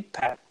the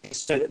impact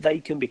so that they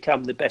can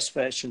become the best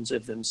versions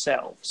of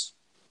themselves.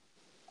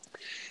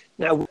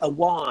 Now, a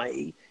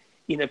why,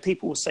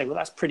 people will say, well,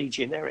 that's pretty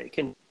generic.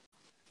 And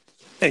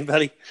hey,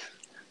 buddy.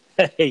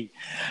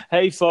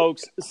 Hey,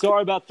 folks.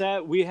 Sorry about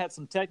that. We had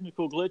some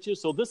technical glitches.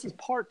 So this is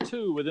part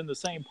 2 within the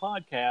same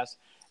podcast.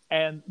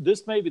 And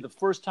this may be the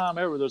first time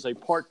ever there's a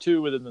part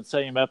 2 within the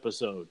same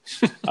episode.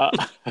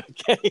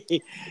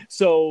 Okay.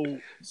 So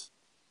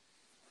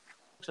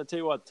I tell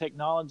you what,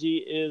 technology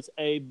is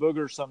a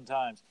booger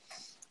sometimes.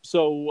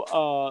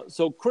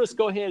 So Chris,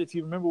 go ahead if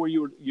you remember where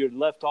you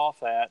left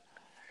off at.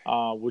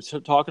 We're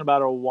talking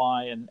about our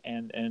why,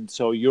 and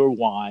so your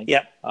why.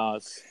 Yeah.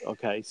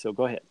 Okay, so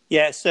go ahead.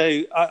 Yeah.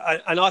 So,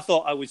 I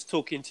thought I was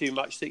talking too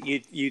much. That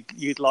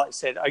you'd like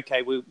said,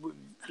 okay,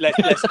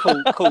 let's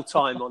call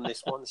time on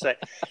this one.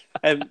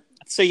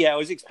 So yeah, I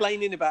was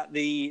explaining about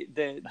the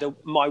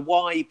my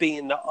why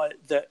being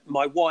that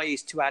my why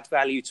is to add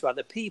value to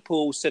other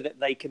people so that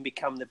they can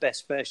become the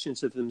best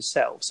versions of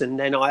themselves, and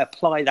then I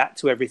apply that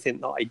to everything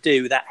that I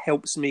do. That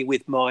helps me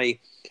with my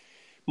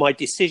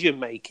decision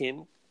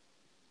making,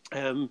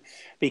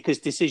 because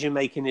decision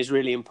making is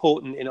really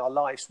important in our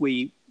lives.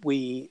 We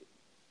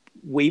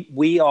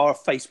are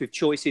faced with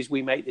choices.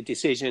 We make the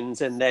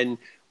decisions, and then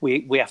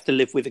we have to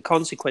live with the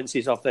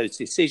consequences of those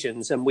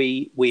decisions, and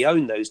we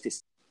own those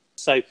decisions.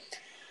 So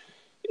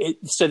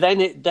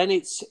then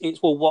it's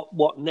well,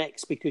 what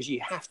next? Because you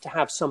have to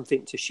have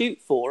something to shoot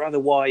for.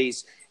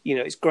 Otherwise,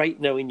 it's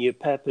great knowing your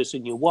purpose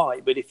and your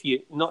why, but if you're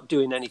not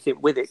doing anything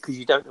with it because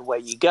you don't know where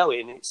you're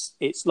going,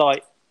 it's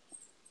like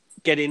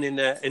getting in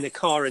a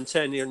car and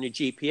turning on your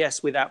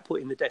GPS without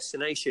putting the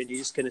destination. You're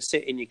just going to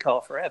sit in your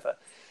car forever.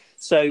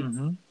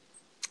 So,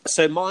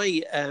 so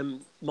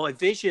my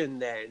vision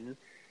then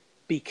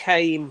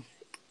became,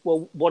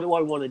 well, what do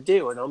I want to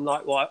do? And I'm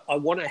like, well, I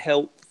want to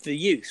help the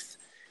youth.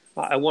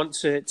 I want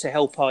to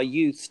help our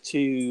youth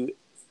to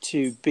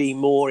be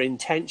more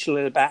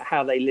intentional about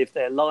how they live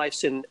their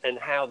lives and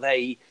how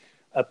they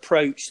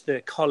approach the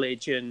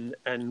college and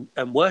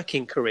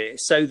working career,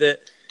 so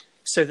that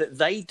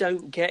they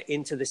don't get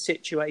into the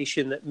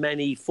situation that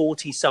many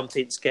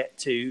 40-somethings get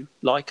to,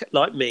 like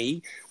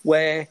me,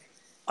 where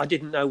I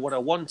didn't know what I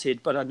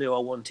wanted, but I knew I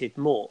wanted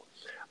more.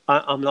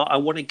 I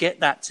want to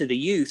get that to the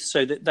youth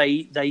so that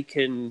they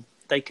can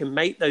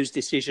make those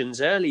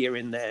decisions earlier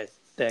in their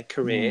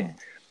career.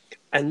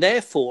 And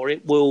therefore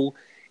it will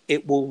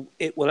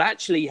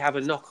actually have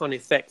a knock-on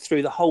effect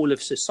through the whole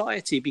of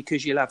society,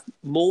 because you'll have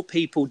more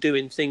people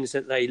doing things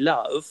that they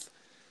love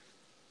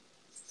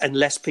and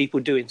less people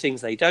doing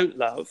things they don't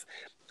love,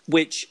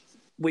 which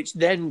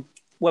then,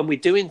 when we're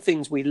doing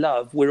things we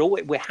love,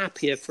 we're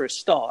happier for a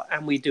start,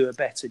 and we do a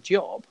better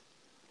job.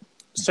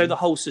 So the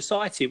whole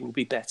society will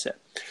be better.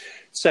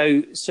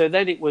 So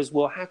then it was,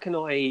 well, how can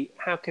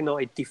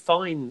I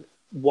define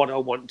what I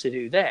want to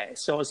do there?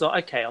 So I was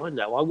like, okay, I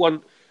know I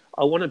want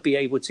to be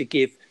able to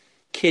give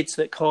kids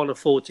that can't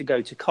afford to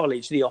go to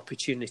college the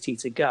opportunity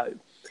to go.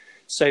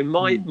 So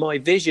my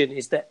vision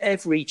is that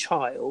every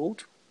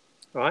child,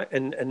 right,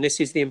 and this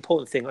is the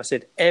important thing, I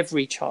said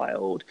every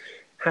child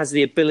has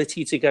the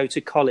ability to go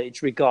to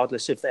college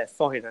regardless of their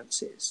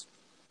finances.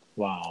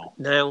 Wow.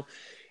 Now,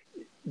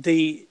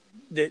 the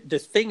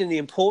thing and the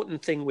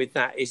important thing with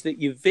that is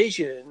that your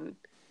vision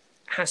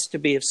has to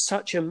be of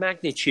such a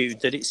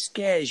magnitude that it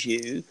scares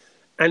you,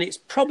 and it's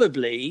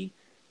probably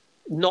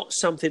not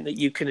something that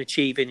you can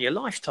achieve in your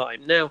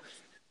lifetime. Now,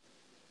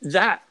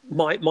 that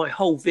my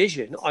whole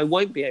vision, I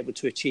won't be able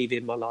to achieve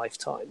in my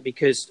lifetime,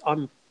 because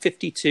I'm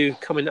 52,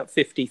 coming up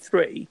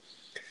 53.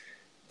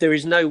 There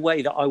is no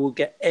way that I will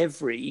get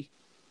every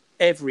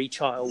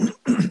child.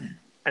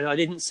 And I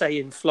didn't say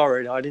in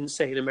Florida, I didn't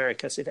say in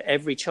America, I said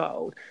every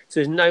child. So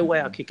there's no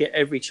way I could get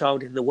every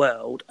child in the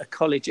world a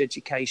college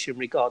education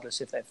regardless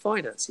of their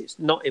finances,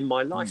 not in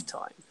my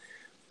lifetime.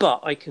 But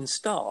I can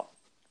start.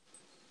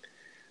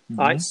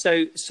 Right?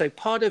 So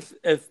part of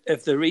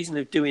the reason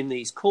of doing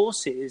these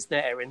courses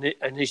there, and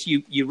as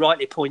you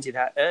rightly pointed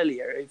out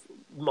earlier,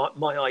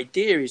 my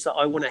idea is that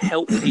I want to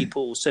help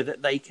people so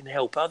that they can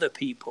help other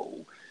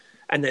people,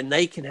 and then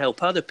they can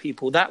help other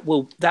people. That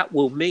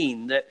will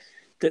mean that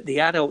the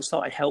adults that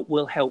I help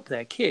will help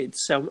their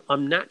kids. So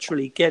I'm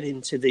naturally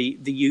getting to the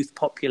youth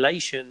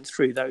population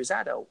through those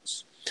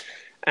adults.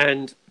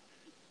 And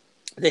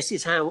this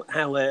is how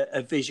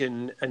a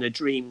vision and a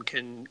dream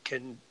can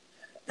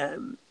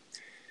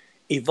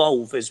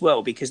evolve as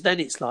well, because then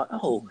it's like,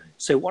 oh,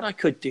 so what I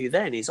could do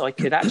then is I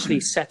could actually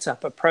set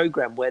up a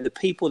program where the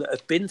people that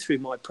have been through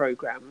my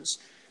programs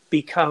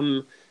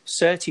become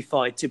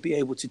certified to be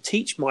able to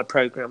teach my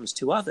programs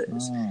to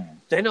others.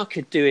 Then I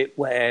could do it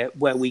where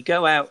we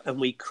go out and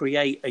we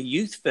create a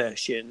youth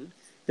version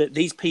that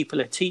these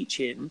people are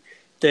teaching,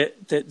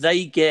 that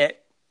they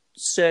get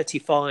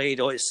certified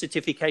or a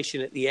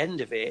certification at the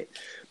end of it,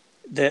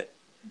 that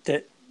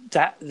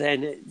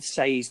then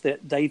says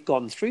that they've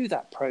gone through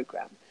that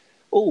program.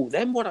 Oh,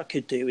 then what I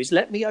could do is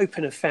let me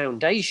open a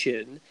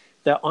foundation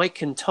that I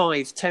can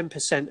tithe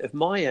 10% of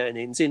my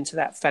earnings into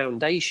that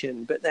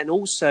foundation, but then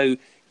also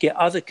get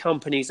other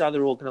companies,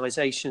 other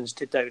organizations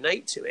to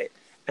donate to it.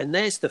 And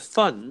there's the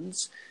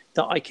funds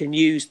that I can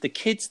use. The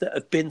kids that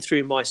have been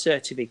through my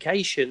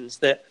certifications,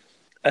 that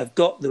have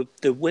got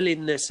the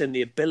willingness and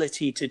the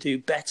ability to do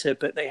better,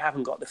 but they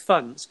haven't got the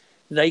funds,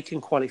 they can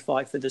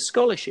qualify for the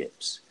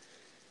scholarships.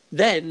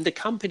 Then the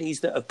companies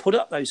that have put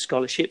up those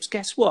scholarships,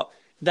 guess what?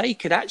 They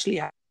could actually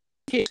have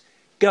kids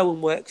go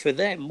and work for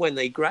them when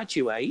they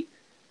graduate,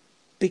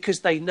 because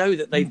they know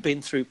that they've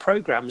been through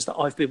programs that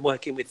I've been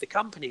working with the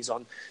companies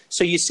on.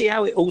 So you see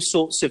how it all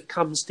sorts of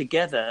comes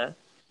together,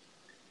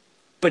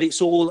 but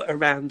it's all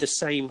around the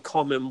same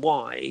common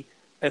why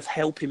of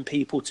helping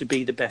people to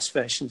be the best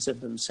versions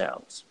of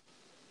themselves.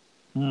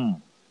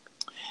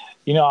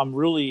 You know, I'm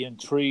really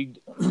intrigued,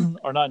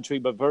 or not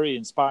intrigued, but very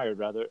inspired,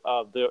 rather,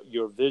 of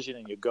your vision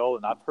and your goal.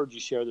 And I've heard you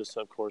share this,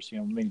 of course,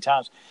 many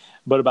times,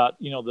 but about,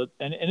 and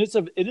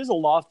it is a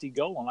lofty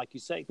goal. And like you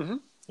say,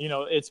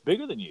 it's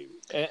bigger than you.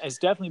 It's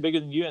definitely bigger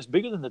than you. It's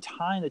bigger than the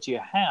time that you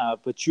have,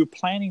 but you're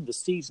planting the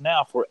seeds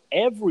now for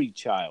every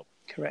child.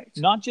 Correct.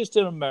 Not just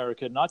in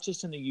America, not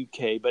just in the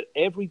UK, but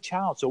every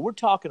child. So we're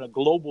talking a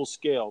global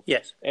scale.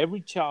 Yes.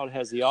 Every child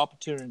has the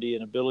opportunity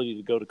and ability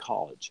to go to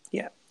college.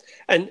 Yeah.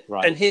 And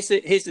here's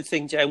the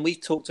thing, Joe, and we've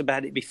talked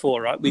about it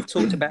before, right? We've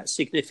talked about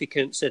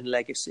significance and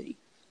legacy,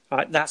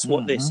 right? That's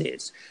what this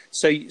is.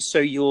 So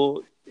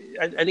you're,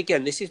 and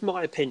again, this is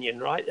my opinion,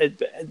 right?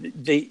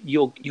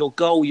 Your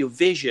goal, your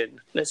vision,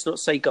 let's not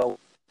say goal,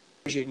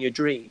 vision, your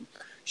dream,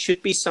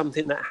 should be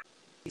something that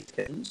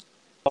happens.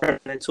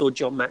 Our mentor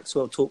John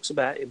Maxwell talks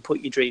about in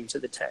Put Your Dream to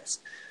the Test.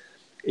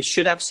 It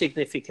should have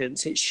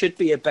significance. It should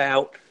be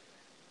about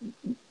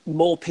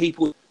more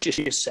people, just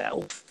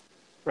yourself,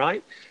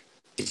 right?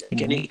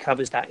 Again, he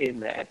covers that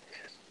in there.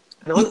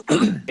 And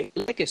I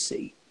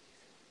legacy,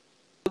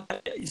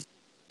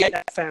 get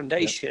that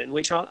foundation,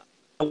 which I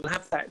will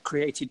have that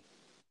created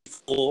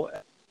for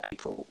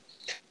April.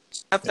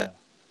 So have that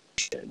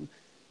foundation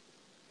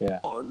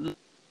on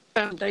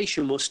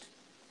foundation must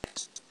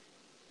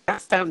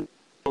that foundation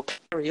will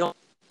carry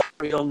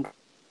on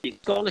the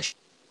scholarship.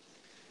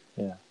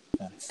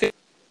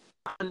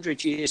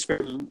 100 years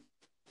from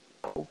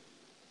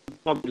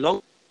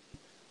long,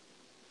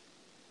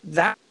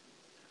 that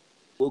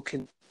will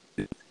continue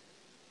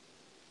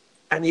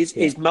and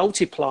is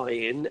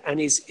multiplying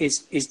and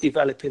is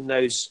developing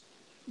those,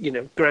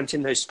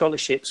 granting those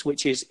scholarships,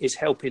 which is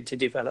helping to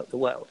develop the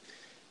world.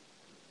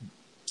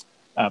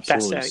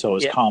 Absolutely. So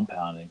it's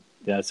compounding.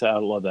 I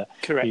love that.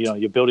 Correct.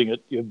 You're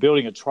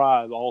building a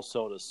tribe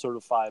also to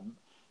certify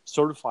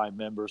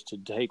members to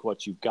take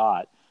what you've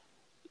got,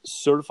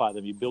 certify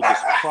them. You build this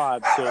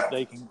tribe so that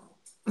they can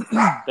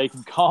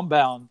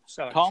compound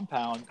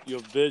your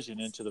vision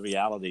into the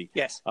reality.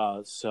 Yes.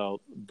 So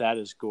that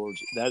is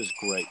gorgeous. That is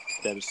great.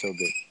 That is so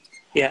good.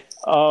 Yeah.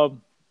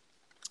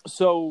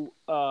 So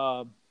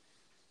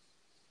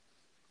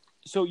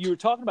you were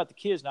talking about the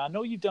kids. Now I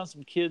know you've done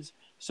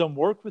some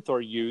work with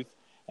our youth,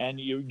 and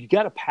you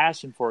got a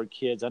passion for our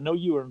kids. I know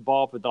you were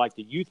involved with like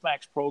the Youth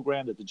Max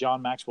program that the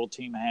John Maxwell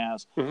team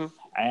has,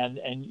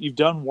 and you've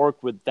done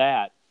work with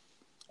that.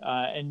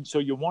 And so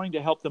you're wanting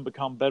to help them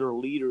become better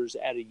leaders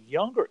at a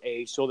younger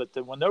age so that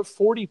when they're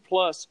 40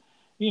 plus,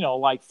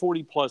 like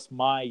 40 plus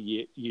my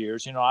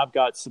years, I've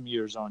got some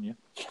years on you.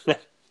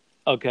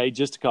 Okay,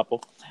 just a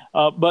couple.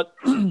 But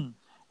and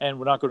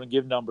we're not going to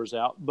give numbers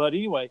out. But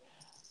anyway,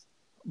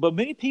 but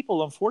many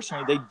people,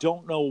 unfortunately, they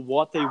don't know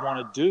what they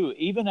want to do,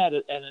 even at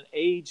an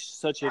age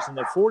such as in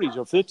their 40s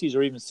or 50s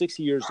or even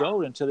 60 years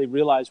old, until they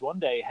realize one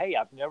day, hey,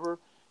 I've never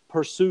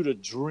pursued a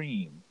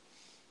dream.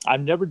 I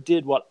never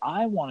did what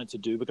I wanted to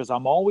do because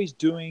I'm always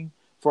doing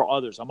for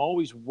others. I'm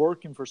always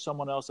working for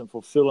someone else and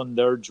fulfilling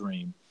their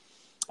dream.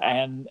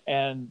 And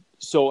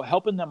so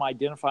helping them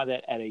identify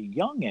that at a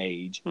young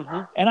age.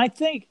 And I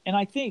think,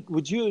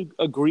 would you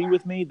agree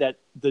with me that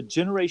the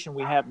generation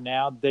we have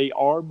now, they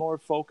are more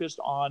focused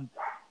on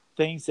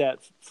things that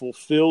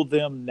fulfill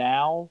them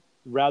now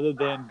rather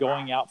than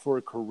going out for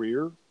a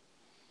career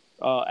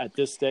at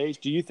this stage?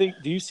 Do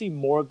you see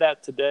more of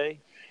that today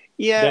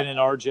than in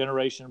our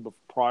generation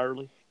prior?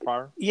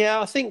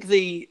 Yeah, I think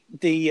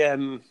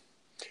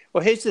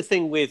well, here's the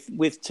thing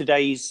with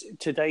today's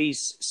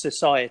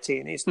society,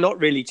 and it's not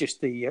really just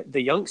the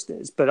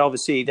youngsters, but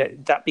obviously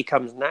that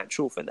becomes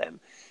natural for them,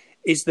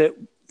 is that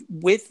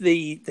with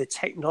the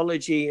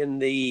technology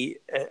and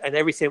and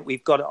everything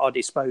we've got at our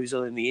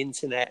disposal, and the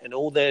internet and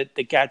all the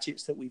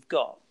gadgets that we've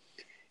got,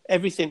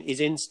 everything is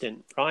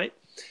instant, right?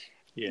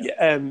 Yeah.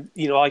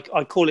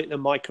 I call it the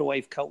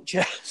microwave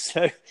culture.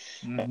 So,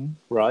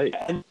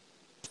 right.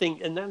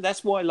 And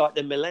that's why, like,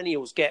 the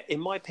millennials get, in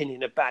my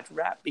opinion, a bad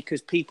rap,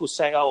 because people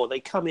say, oh,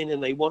 they come in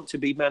and they want to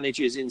be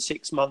managers in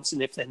 6 months,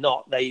 and if they're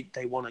not, they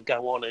want to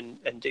go on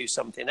and do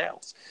something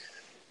else.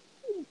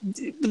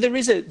 But there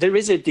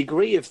is a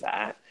degree of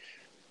that,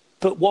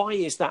 but why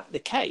is that the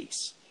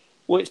case?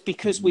 Well, it's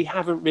because we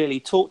haven't really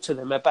talked to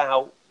them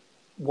about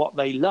what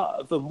they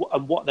love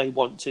and what they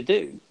want to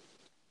do.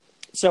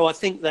 So I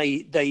think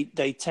they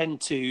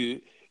tend to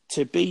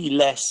be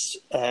less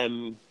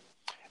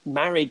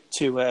married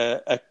to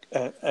a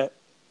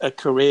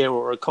career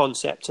or a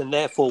concept, and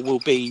therefore will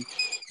be,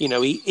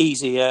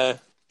 easier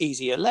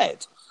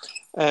led.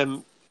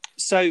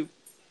 So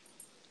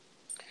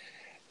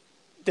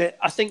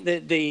I think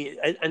that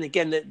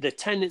the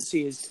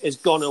tendency has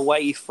gone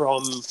away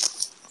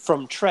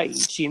from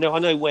trades. I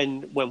know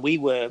when we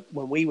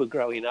were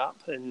growing up,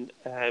 and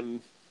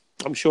I'm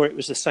sure it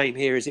was the same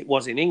here as it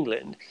was in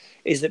England,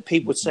 is that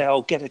people would say,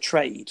 oh, get a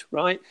trade,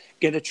 right?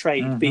 Get a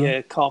trade, be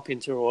a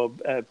carpenter or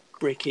a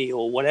bricky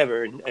or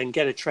whatever, and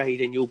get a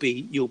trade, and you'll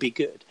be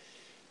good.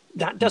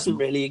 That doesn't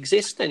really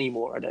exist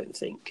anymore, I don't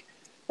think.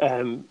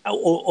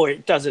 Or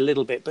it does a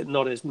little bit, but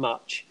not as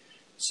much.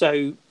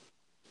 So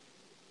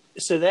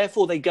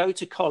therefore they go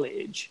to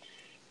college,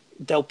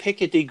 they'll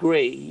pick a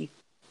degree,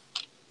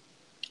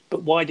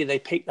 but why do they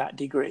pick that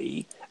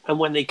degree? And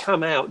when they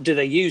come out, do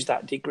they use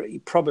that degree?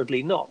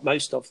 Probably not,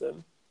 most of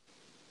them.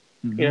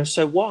 Mm-hmm.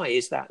 So why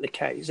is that the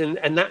case?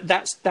 And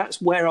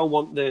that's where I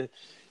want the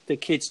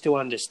kids to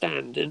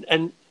understand,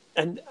 and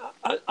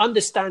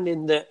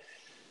understanding that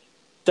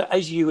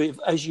as you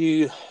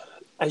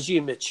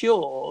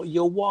mature,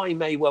 your why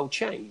may well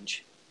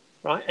change,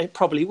 right? It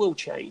probably will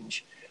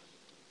change,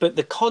 but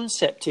the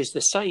concept is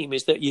the same: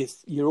 is that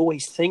you're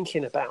always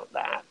thinking about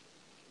that,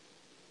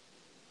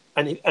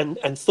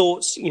 and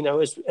thoughts.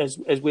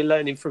 As we're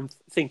learning from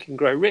Think and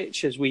Grow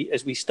Rich, as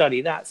we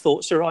study that,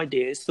 thoughts are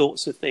ideas,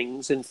 thoughts are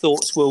things, and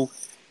thoughts will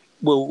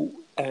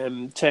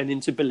turn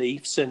into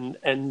beliefs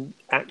and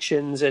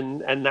actions,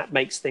 and that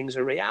makes things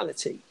a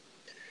reality.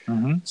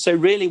 Mm-hmm. So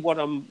really, what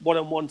I'm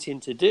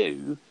wanting to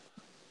do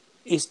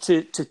is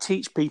to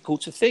teach people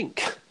to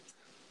think.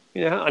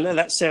 I know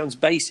that sounds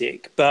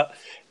basic, but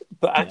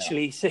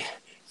actually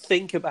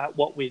think about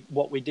what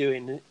we're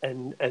doing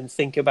and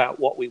think about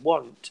what we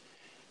want,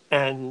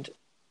 and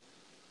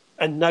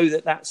know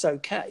that that's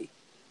okay.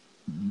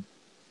 Mm-hmm.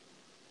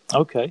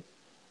 Okay.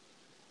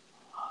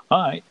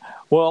 All right.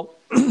 Well,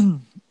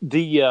 and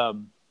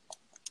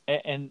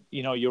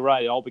you're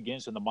right. It all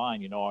begins in the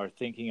mind. Our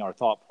thinking, our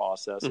thought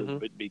processes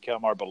Mm-hmm.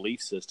 become our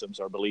belief systems.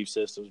 Our belief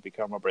systems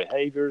become our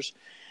behaviors,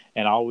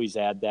 and I always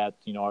add that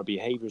our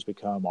behaviors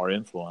become our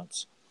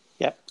influence.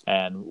 Yep.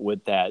 And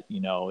with that,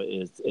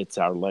 it's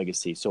our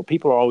legacy. So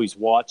people are always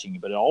watching,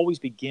 but it always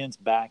begins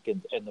back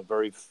in the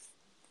very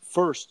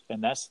first,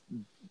 and that's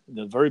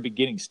the very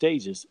beginning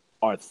stages,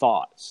 are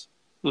thoughts.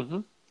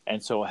 Mm-hmm.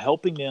 And so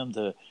helping them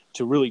to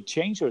really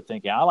change their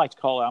thinking, I like to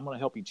call it, I'm going to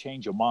help you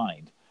change your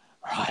mind,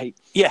 right?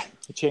 Yeah.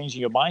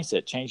 Changing your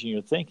mindset, changing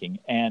your thinking.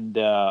 And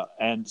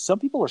some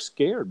people are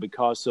scared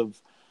because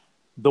of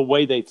the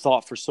way they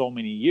thought for so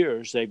many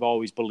years. They've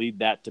always believed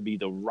that to be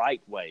the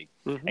right way.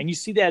 Mm-hmm. And you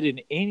see that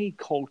in any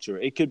culture.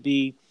 It could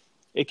be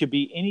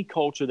any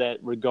culture that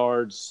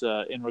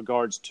in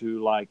regards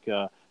to like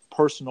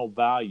personal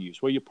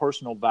values, where your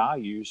personal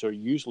values are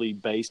usually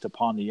based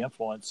upon the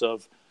influence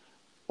of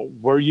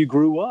where you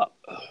grew up,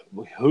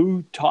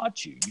 who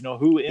taught you,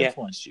 who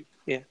influenced you.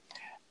 Yeah.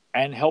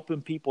 And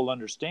helping people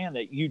understand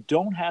that you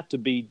don't have to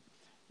be,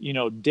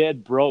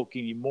 dead broke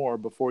anymore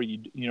before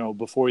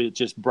it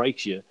just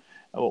breaks you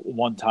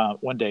one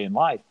day in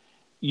life.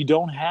 You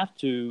don't have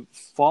to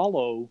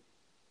follow,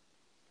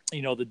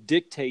 the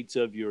dictates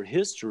of your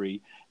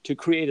history to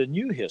create a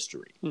new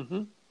history.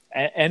 Mm-hmm.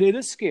 And it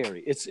is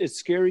scary. It's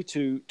scary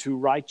to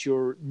write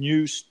your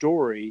new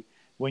story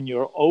when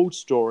your old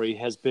story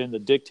has been the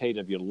dictate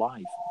of your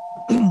life.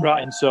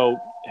 Right. And so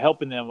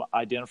helping them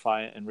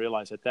identify and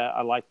realize that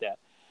I like that.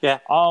 Yeah.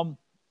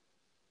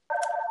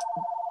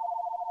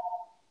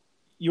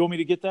 You want me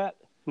to get that?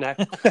 No.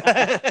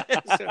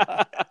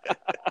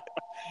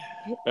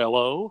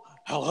 Hello.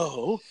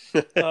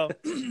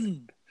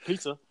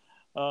 Pizza.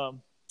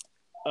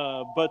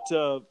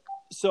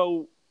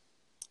 So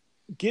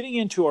getting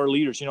into our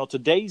leaders,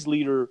 today's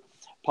leader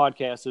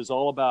podcast is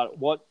all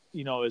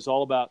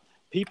about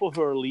people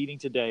who are leading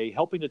today,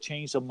 helping to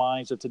change the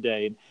minds of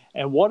today,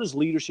 and what does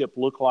leadership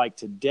look like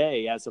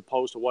today as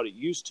opposed to what it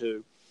used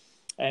to,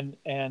 and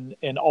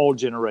in all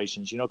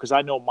generations, because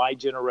I know my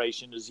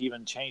generation is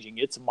even changing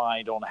its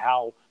mind on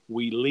how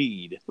we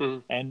lead,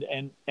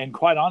 and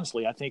quite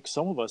honestly, I think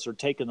some of us are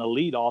taking the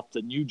lead off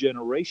the new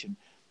generation,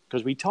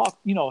 because we talk,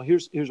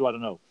 here's what I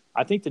know.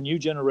 I think the new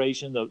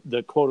generation,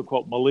 the quote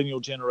unquote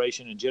millennial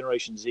generation and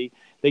Generation Z,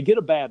 they get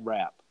a bad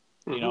rap.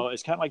 Mm-hmm.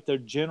 It's kind of like they're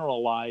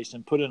generalized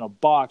and put in a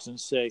box and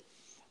say,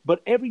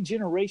 but every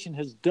generation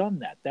has done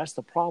that. That's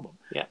the problem.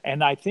 Yeah.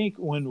 And I think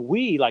when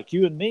we, like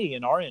you and me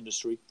in our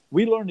industry,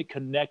 we learn to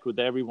connect with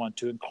everyone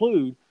to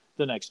include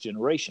the next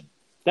generation.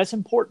 That's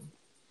important.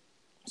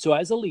 So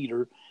as a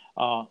leader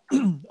of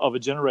a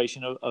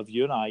generation of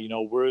you and I,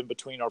 we're in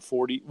between our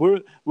 40.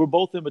 We're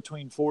both in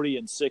between 40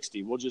 and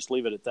 60. We'll just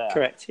leave it at that.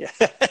 Correct. Yeah.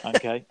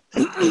 Okay.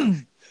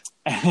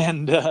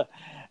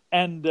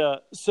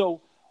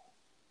 So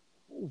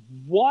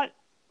what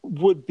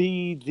would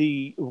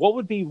be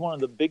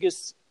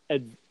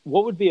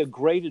a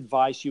great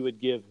advice you would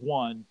give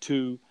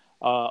to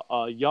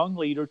a young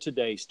leader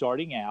today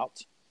starting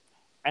out,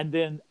 and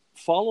then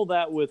follow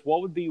that with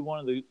what would be one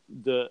of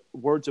the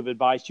words of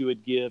advice you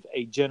would give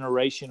a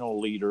generational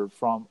leader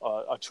from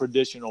a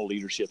traditional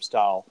leadership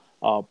style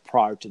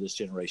prior to this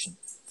generation?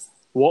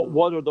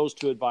 What are those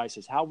two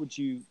advices? What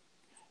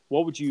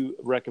would you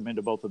recommend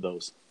to both of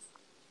those?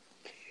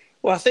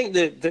 Well, I think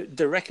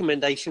the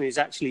recommendation is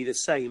actually the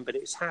same, but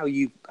it's how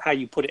you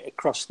put it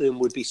across them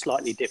would be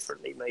slightly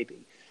differently, maybe.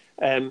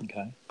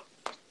 Okay.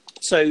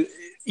 So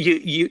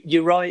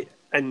you're right,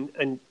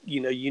 and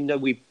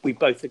we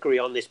both agree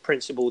on this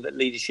principle that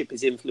leadership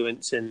is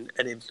influence, and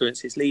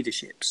influence is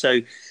leadership.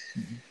 So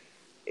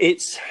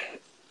it's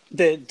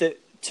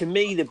to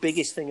me the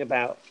biggest thing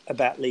about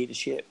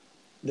leadership,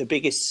 the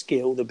biggest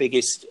skill, the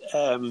biggest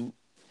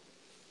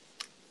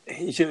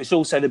it's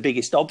also the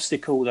biggest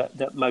obstacle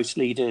that most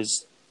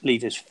leaders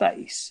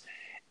face,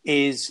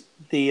 is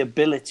the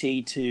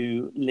ability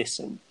to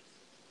listen.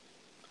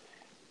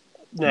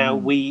 Now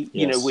we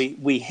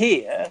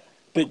hear,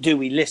 but do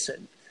we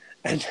listen?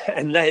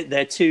 And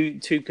they're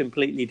two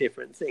completely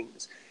different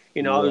things.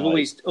 I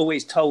was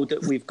always told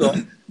that we've got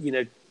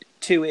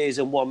 2 ears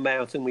and 1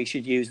 mouth, and we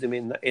should use them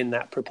in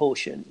that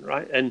proportion,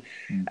 right?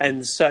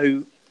 And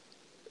so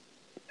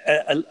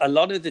a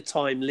lot of the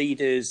time,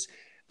 leaders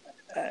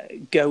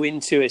go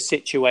into a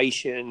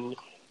situation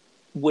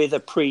with a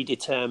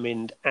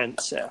predetermined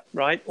answer,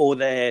 right? Or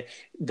they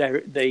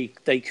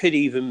could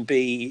even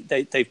be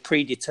they've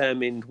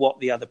predetermined what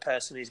the other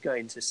person is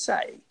going to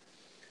say,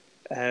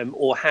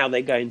 or how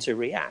they're going to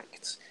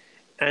react,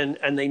 and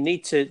they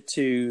need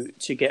to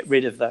get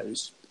rid of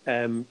those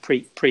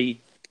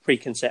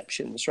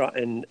preconceptions, right,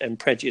 and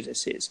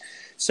prejudices.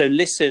 So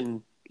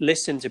listen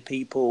to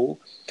people.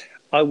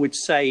 I would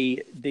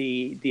say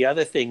the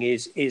other thing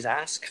is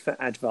ask for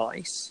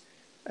advice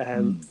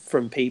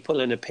from people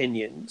and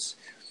opinions,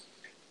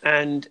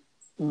 and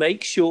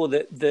make sure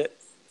that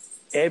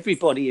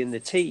everybody in the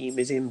team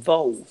is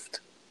involved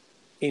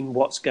in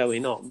what's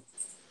going on.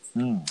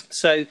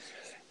 So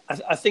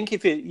I think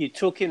if you're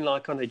talking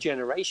like on a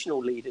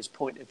generational leader's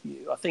point of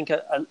view, I think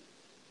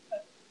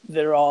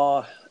there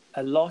are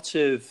a lot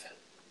of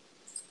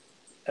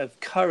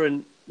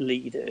current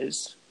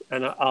leaders,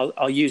 and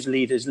I'll use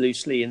leaders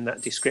loosely in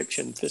that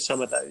description for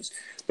some of those,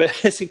 but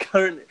there's a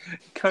current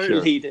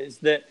sure. leaders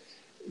that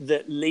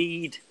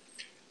lead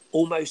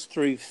almost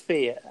through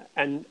fear,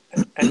 and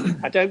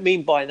I don't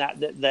mean by that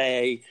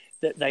they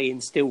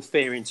instill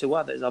fear into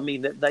others. I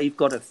mean that they've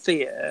got a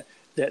fear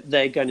that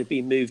they're going to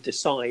be moved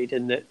aside,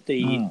 and that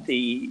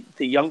the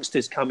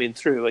youngsters coming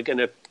through are going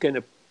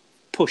to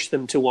push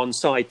them to one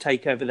side,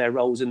 take over their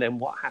roles, and then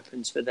what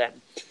happens for them?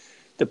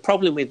 The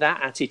problem with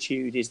that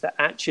attitude is that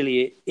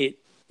actually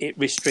it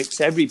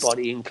restricts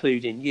everybody,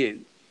 including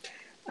you.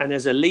 And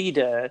as a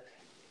leader,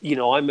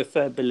 I'm a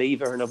firm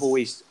believer, and I've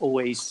always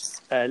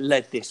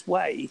led this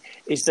way,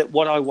 is that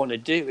what I want to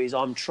do is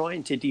I'm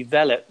trying to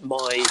develop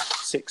my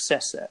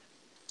successor,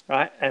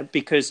 right? And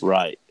because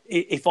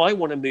if I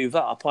want to move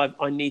up,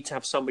 I need to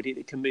have somebody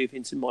that can move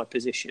into my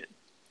position,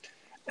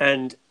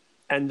 and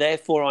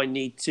therefore I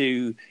need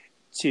to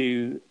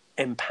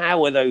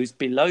empower those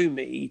below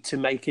me to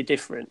make a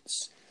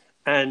difference,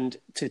 and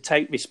to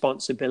take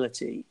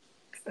responsibility,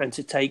 and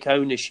to take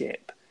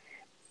ownership.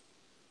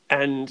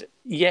 And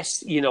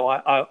yes,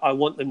 I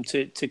want them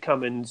to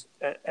come and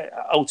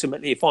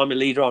ultimately, if I'm a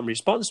leader, I'm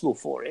responsible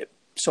for it.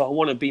 So I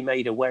want to be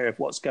made aware of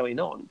what's going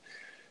on.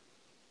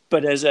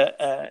 But as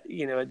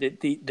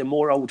the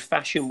more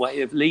old-fashioned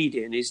way of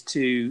leading is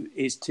to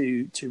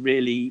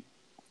really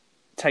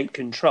take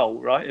control,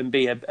 right, and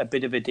be a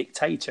bit of a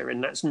dictator,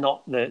 and that's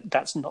not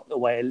the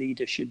way a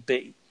leader should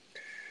be.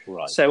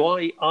 Right. So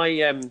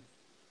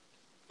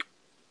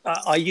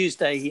I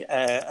used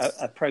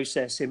a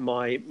process in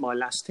my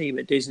last team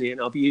at Disney, and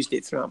I've used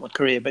it throughout my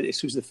career, but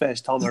this was the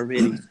first time I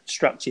really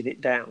structured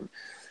it down.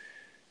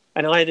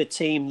 And I had a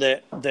team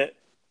that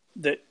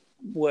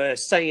were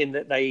saying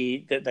that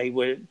they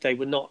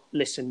were not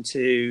listened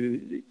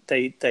to.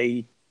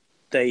 They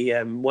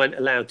weren't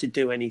allowed to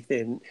do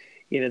anything.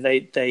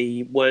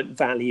 They weren't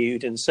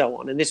valued, and so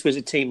on. And this was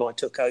a team I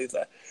took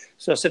over.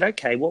 So I said,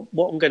 okay, what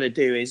I'm going to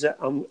do is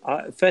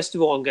first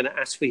of all, I'm going to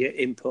ask for your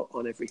input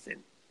on everything.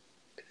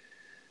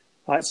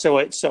 Right, so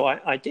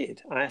I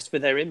did. I asked for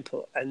their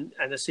input, and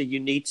I said, you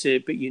need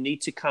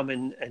to come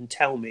and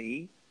tell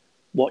me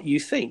what you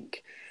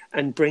think,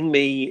 and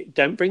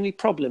don't bring me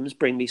problems,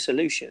 bring me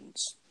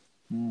solutions.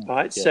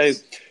 Right.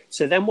 Yes.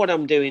 So then what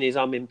I'm doing is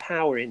I'm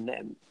empowering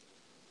them.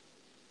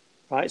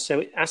 Right.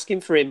 So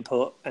asking for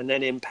input, and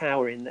then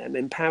empowering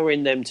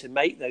them to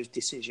make those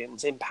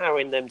decisions,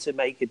 empowering them to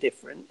make a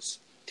difference,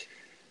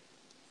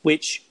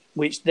 which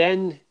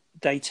then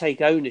they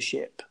take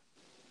ownership.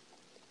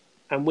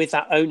 And with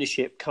that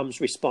ownership comes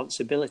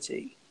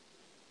responsibility.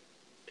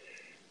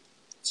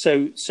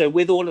 So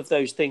with all of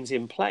those things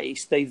in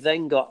place, they've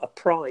then got a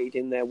pride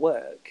in their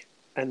work,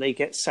 and they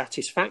get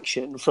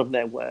satisfaction from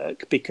their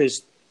work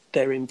because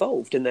they're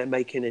involved and they're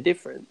making a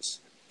difference.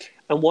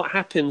 And what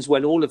happens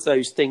when all of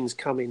those things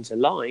come into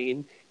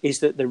line is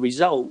that the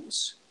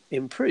results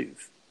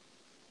improve.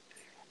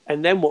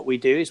 And then what we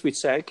do is we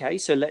say, okay,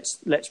 so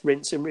let's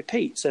rinse and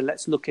repeat. So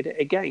let's look at it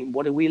again.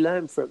 What do we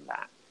learn from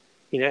that?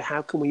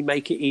 How can we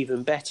make it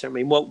even better? I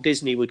mean, Walt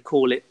Disney would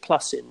call it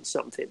plussing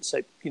something.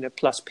 So,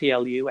 plus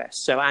PLUS.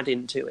 So add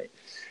into it.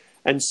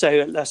 And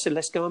so I said,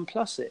 let's go and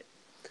plus it.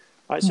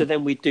 Right. So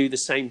then we do the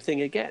same thing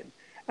again.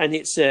 And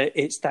it's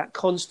that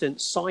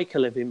constant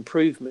cycle of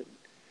improvement,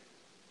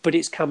 but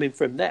it's coming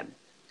from them.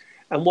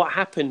 And what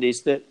happened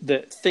is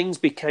that things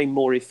became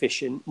more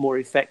efficient, more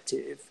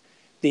effective.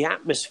 The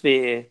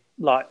atmosphere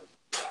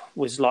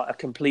was like a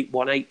complete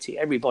 180.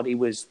 Everybody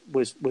was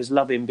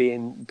loving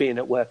being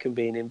at work and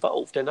being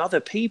involved, and other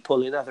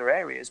people in other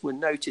areas were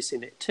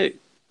noticing it too.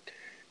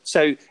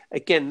 So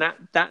again,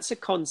 that's a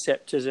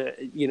concept as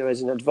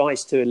an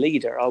advice to a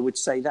leader. I would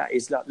say that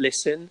is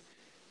listen,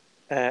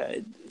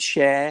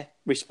 share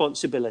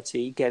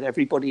responsibility, get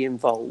everybody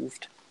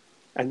involved,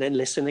 and then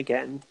listen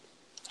again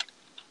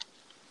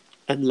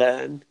and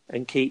learn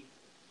and keep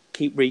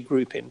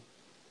regrouping.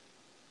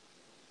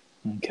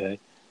 Okay.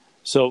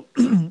 So,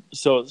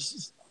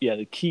 yeah,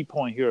 the key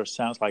point here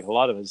sounds like a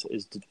lot of it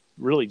is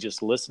really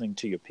just listening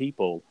to your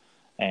people,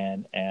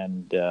 and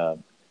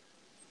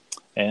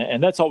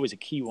that's always a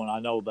key one. I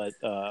know that,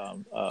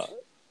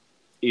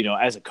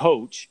 as a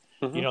coach,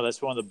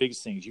 that's one of the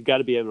biggest things. You've got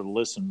to be able to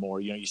listen more.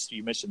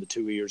 You mentioned the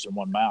 2 ears and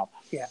 1 mouth.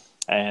 Yeah.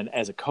 And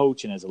as a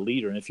coach and as a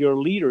leader, and if you're a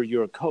leader,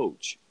 you're a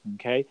coach.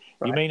 Okay.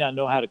 Right. You may not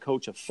know how to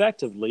coach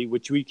effectively,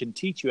 which we can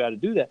teach you how to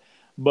do that.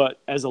 But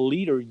as a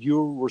leader,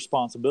 your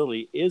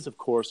responsibility is, of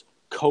course,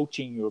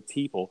 coaching your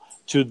people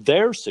to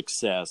their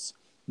success,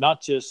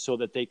 not just so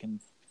that they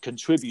can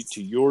contribute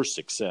to your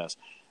success.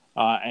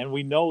 And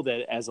we know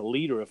that as a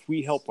leader, if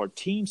we help our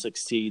team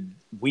succeed,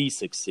 we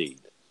succeed.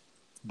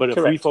 But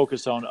if we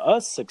focus on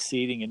us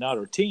succeeding and not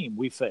our team,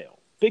 we fail.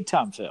 Big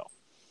time fail.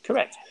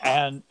 Correct.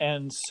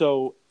 And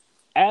so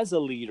as a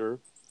leader,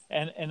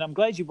 and I'm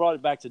glad you brought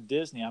it back to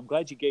Disney. I'm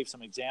glad you gave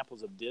some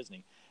examples of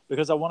Disney,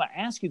 because I want to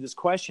ask you this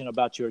question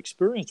about your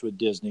experience with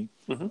Disney.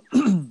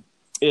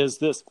 Is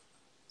this,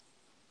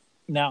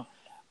 now,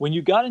 when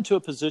you got into a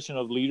position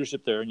of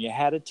leadership there and you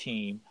had a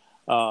team,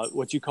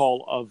 what you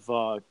call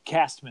of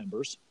cast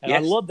members, and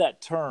yes. I love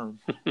that term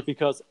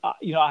because,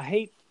 I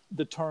hate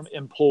the term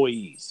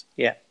employees.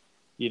 Yeah.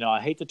 I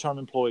hate the term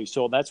employees.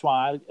 So that's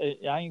why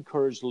I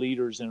encourage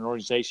leaders in an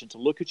organization to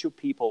look at your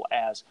people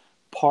as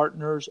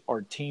partners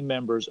or team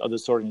members of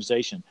this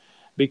organization,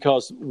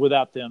 because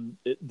without them,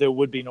 there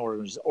would be no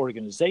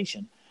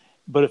organization.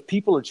 But if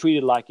people are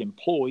treated like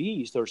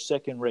employees, they're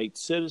second-rate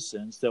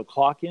citizens. They'll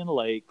clock in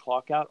late,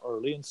 clock out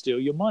early, and steal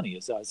your money,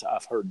 as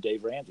I've heard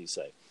Dave Ramsey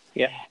say.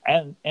 Yeah.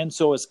 And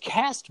so as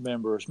cast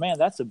members, man,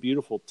 that's a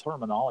beautiful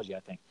terminology, I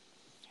think.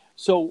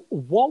 So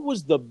what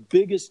was the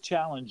biggest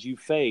challenge you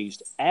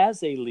faced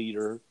as a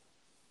leader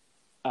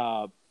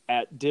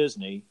at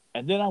Disney?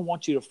 And then I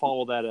want you to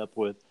follow that up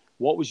with,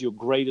 what was your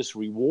greatest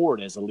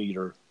reward as a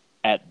leader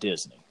at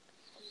Disney?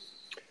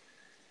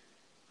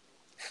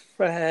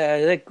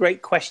 They're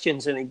great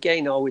questions. And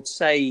again, I would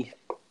say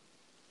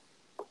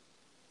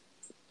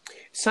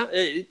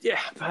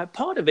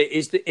part of it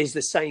is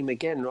the same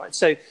again, right?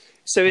 So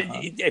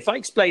if I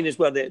explain as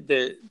well,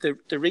 the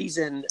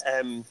reason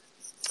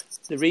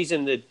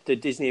the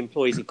Disney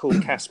employees are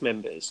called cast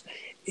members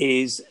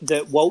is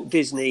that Walt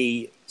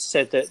Disney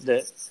said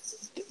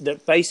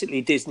that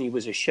basically Disney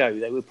was a show.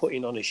 They were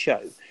putting on a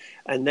show,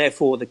 and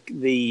therefore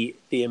the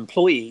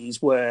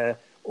employees were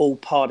all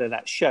part of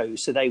that show.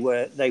 So they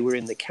were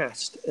in the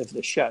cast of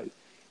the show.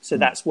 So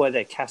that's why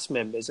they're cast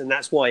members, and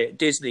that's why at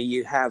Disney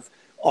you have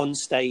on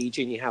stage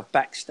and you have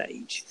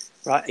backstage,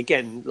 right?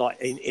 Again,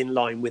 like in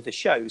line with the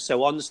show.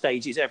 So on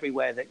stage is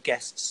everywhere that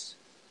guests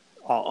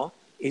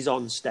is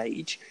on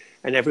stage,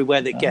 and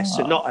everywhere that guests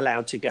are not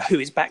allowed to go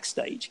is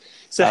backstage.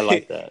 So I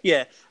like that.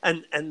 Yeah,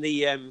 and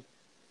the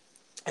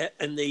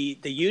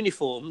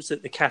uniforms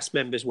that the cast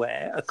members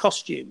wear are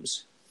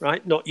costumes,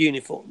 right? Not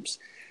uniforms,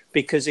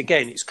 because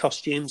again, it's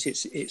costumes.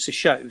 It's a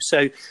show.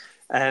 So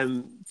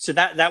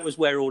that was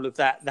where all of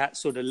that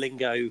sort of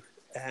lingo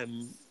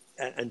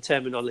and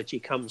terminology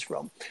comes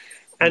from.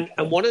 And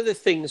one of the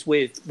things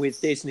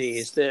with Disney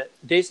is that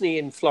Disney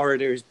in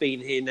Florida has been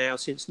here now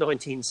since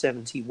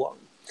 1971,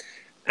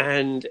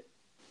 and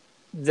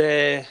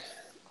there's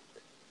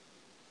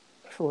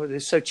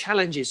so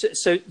challenges.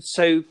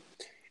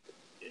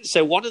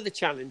 So one of the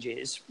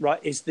challenges, right,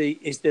 is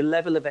the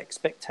level of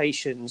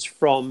expectations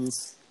from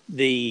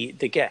the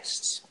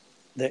guests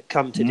that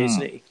come to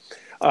Disney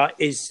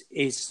is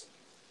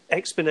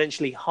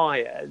exponentially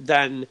higher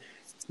than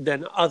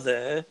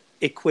other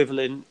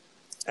equivalent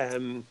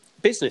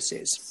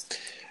businesses,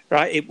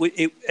 right?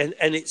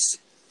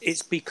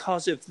 It's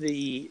because of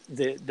the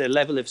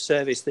level of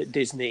service that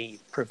Disney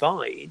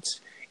provides.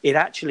 It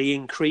actually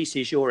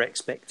increases your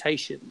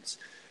expectations.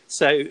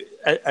 So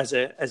as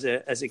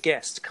a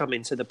guest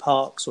coming to the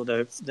parks or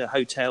the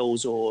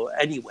hotels or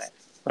anywhere,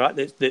 right,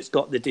 that's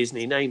got the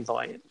Disney name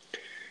by it.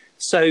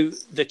 So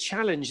the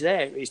challenge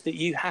there is that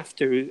you have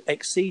to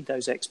exceed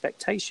those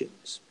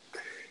expectations.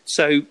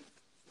 So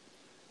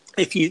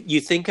if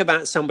you think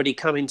about somebody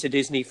coming to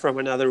Disney from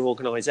another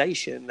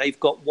organization, they've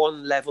got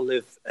one level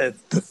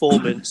of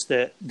performance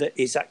that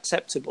is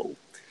acceptable.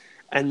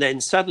 And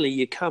then suddenly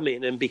you come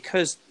in, and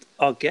because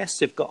our guests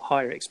have got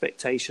higher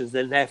expectations,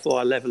 then therefore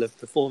our level of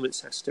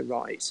performance has to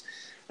rise.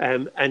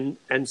 And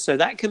so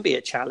that can be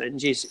a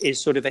challenge,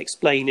 is sort of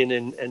explaining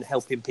and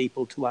helping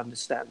people to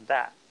understand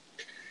that.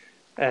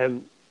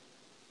 One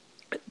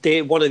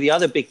of the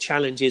other big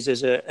challenges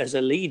as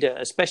a leader,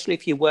 especially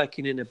if you're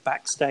working in a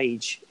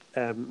backstage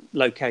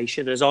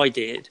location, as I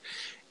did,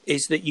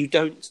 is that you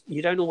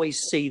don't always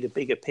see the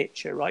bigger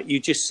picture, right? You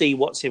just see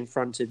what's in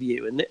front of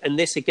you. And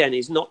this, again,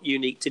 is not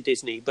unique to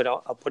Disney, but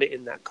I'll put it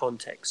in that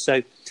context.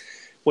 So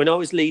when I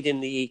was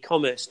leading the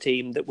e-commerce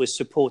team that was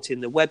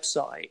supporting the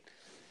website,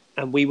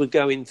 and we were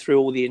going through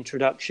all the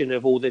introduction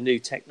of all the new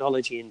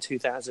technology in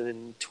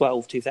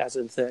 2012,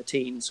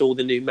 2013, so all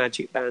the new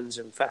Magic Bands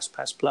and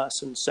FastPass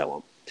Plus and so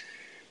on,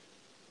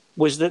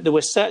 was that there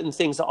were certain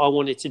things that I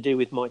wanted to do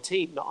with my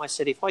team that I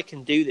said, if I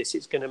can do this,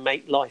 it's going to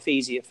make life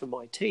easier for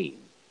my team.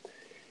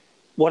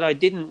 What I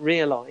didn't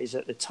realize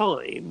at the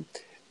time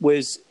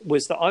was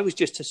that I was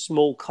just a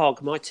small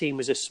cog. My team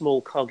was a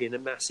small cog in a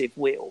massive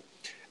wheel.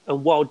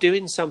 And while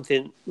doing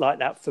something like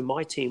that for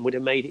my team would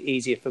have made it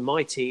easier for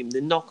my team,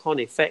 the knock-on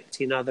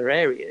effect in other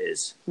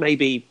areas,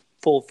 maybe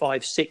 4,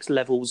 5, 6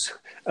 levels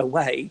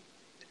away,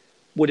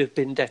 would have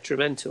been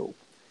detrimental.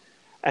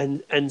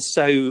 And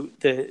so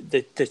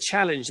the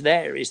challenge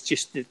there is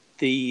just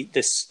the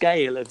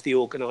scale of the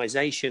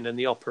organisation and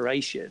the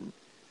operation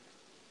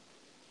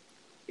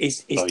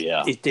is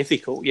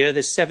difficult. You know,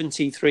 there's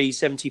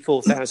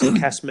 74,000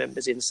 cast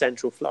members in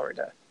Central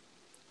Florida.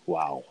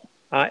 Wow.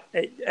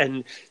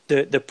 And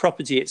the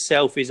property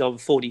itself is on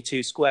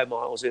 42 square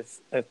miles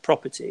of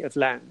property, of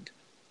land.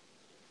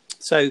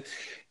 So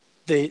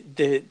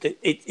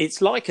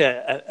it's like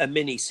a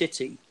mini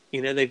city.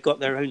 You know, they've got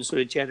their own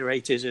sort of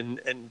generators and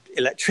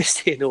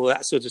electricity and all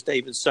that sort of stuff,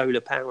 even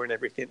solar power and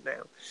everything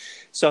now.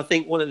 So I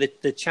think one of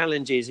the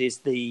challenges is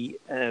the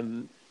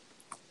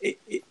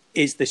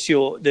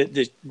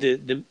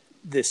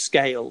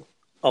scale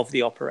of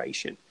the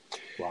operation.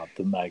 Wow,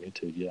 the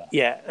magnitude, yeah.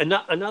 Yeah, and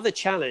another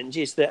challenge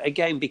is that,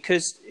 again,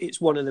 because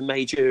it's one of the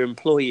major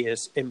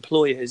employers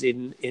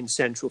in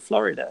Central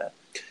Florida,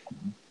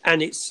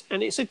 and it's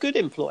a good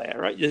employer,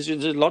 right? There's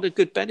a lot of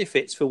good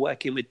benefits for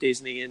working with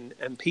Disney,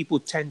 and people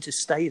tend to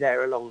stay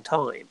there a long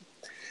time.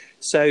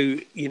 So,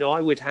 you know,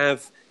 I would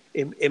have,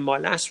 in my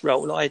last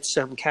role, I had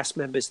some cast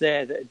members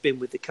there that had been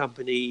with the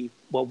company,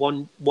 well,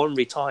 one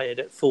retired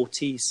at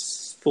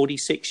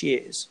 46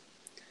 years.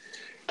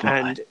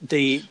 And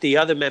the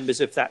other members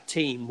of that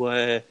team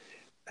were,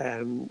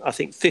 I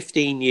think,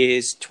 15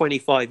 years,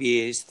 25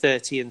 years,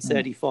 30 and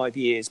 35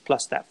 years,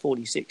 plus that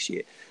 46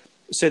 year.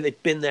 So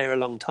they'd been there a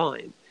long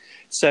time.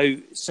 So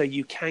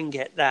you can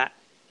get that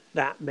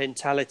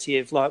mentality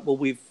of like, well,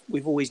 we've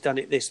always done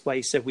it this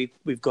way, so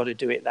we've got to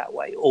do it that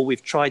way, or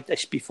we've tried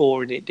this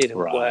before and it didn't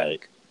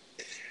work.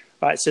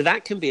 Right. So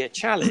that can be a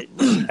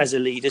challenge as a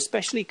lead,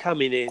 especially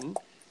coming in.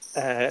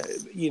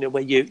 You know,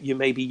 where you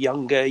may be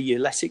younger, you're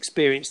less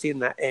experienced in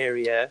that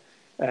area,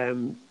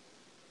 that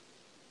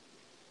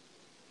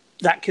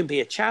can be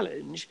a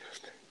challenge.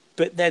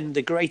 But then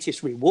the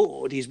greatest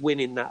reward is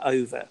winning that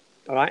over,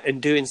 all right,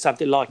 and doing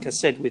something like I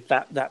said with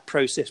that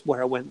process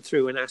where I went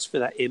through and asked for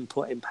that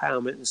input,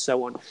 empowerment, and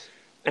so on,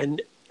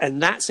 and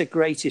that's the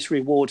greatest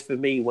reward for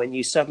me when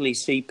you suddenly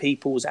see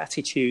people's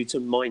attitudes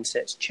and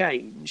mindsets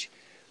change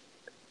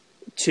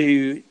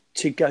to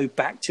go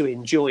back to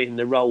enjoying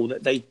the role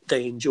that they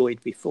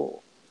enjoyed before.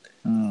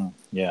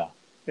 Yeah.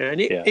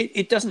 And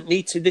it doesn't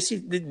need to, this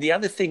is the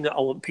other thing that I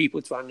want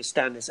people to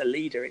understand as a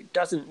leader, it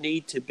doesn't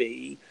need to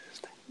be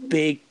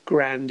big,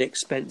 grand,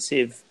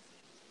 expensive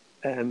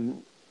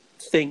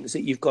things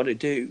that you've got to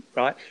do,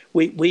 right?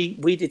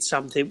 We did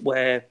something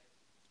where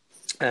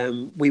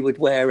we would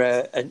wear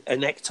a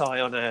necktie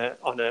on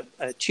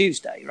a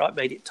Tuesday, right?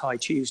 Made it Tie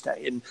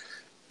Tuesday. And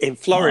in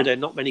Florida,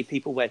 not many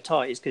people wear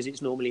ties because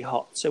it's normally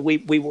hot. So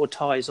we wore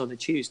ties on a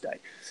Tuesday.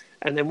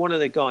 And then one of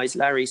the guys,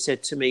 Larry,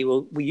 said to me,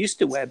 well, we used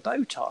to wear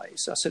bow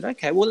ties. I said,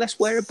 okay, well, let's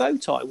wear a bow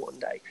tie one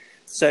day.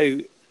 So,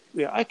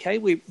 okay,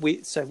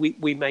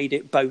 we made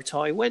it Bow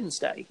Tie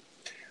Wednesday.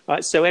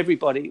 Right, so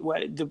everybody,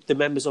 the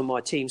members on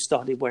my team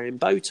started wearing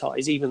bow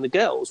ties. Even the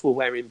girls were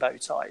wearing bow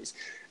ties.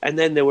 And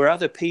then there were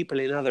other people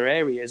in other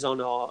areas in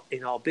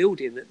our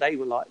building that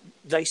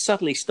they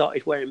suddenly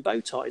started wearing bow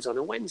ties on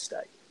a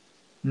Wednesday.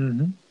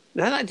 Mm-hmm.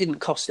 Now, that didn't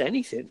cost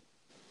anything.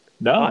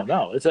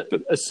 No. It's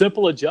a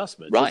simple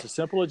adjustment. Right. It's a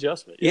simple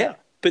adjustment. Yeah.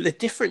 But the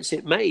difference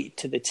it made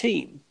to the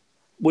team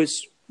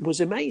was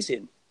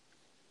amazing.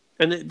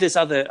 And there's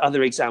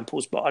other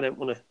examples, but I don't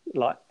want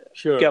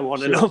to go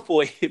on and on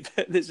for you.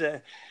 But there's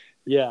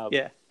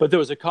yeah. But there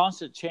was a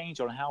constant change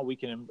on how we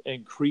can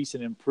increase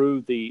and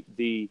improve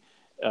the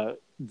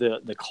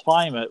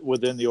climate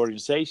within the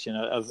organization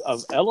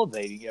of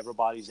elevating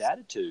everybody's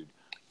attitude.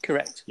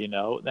 Correct. You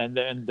know, and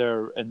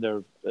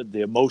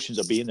the emotions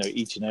of being there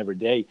each and every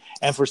day.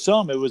 And for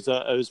some, it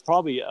was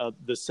probably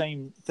the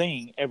same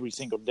thing every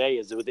single day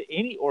as with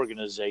any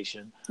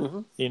organization.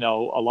 Mm-hmm. You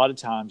know, a lot of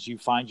times you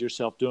find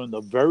yourself doing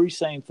the very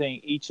same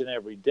thing each and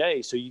every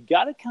day. So you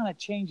got to kind of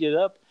change it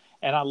up.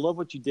 And I love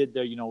what you did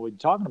there. You know, we're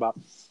talking about,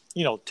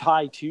 you know,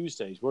 tie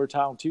Tuesdays. We're tie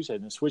on Tuesday,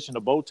 and then switching to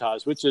bow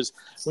ties, which is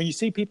when you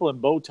see people in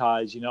bow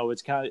ties, you know,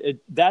 it's kind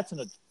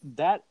of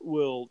that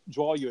will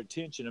draw your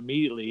attention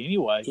immediately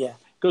anyway. Yeah.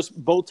 Because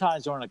bow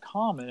ties aren't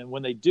common, and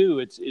when they do,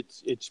 it's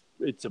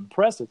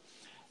impressive.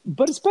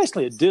 But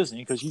especially at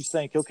Disney, because you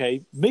think,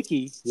 okay,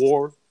 Mickey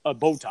wore a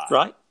bow tie,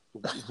 right?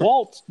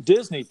 Walt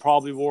Disney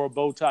probably wore a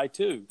bow tie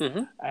too,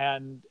 mm-hmm.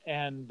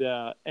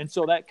 and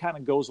so that kind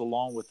of goes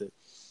along with it.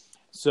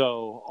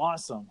 So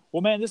awesome.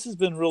 Well, man, this has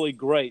been really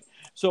great.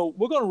 So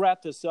we're going to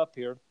wrap this up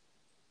here.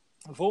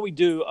 Before we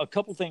do, a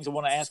couple things I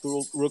want to ask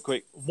real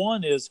quick.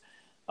 One is,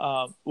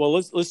 Well,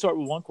 let's start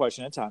with one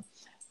question at a time.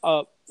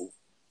 Uh,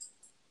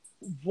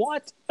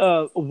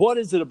 what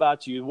is it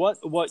about you?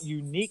 What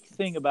unique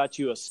thing about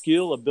you? A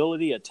skill,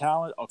 ability, a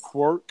talent, a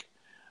quirk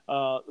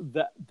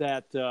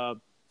that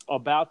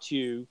about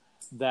you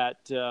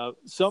that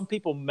some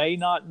people may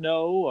not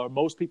know, or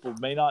most people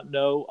may not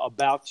know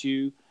about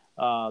you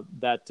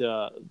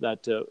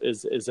that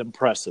is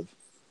impressive.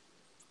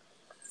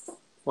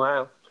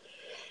 Wow.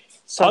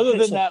 So other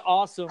than that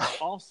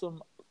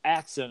awesome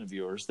accent of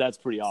yours, that's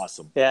pretty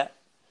awesome. Yeah.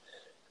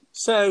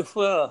 So,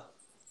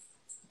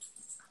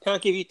 can I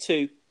give you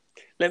two?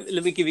 Let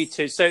me give you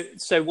two. So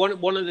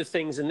one of the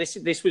things, and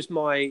this was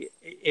my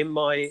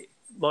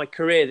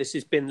career, this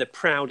has been the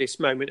proudest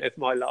moment of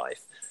my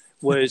life.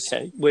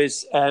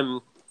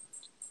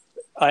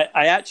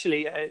 I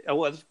actually,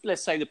 well,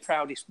 let's say the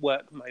proudest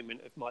work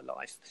moment of my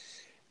life.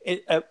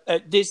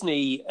 At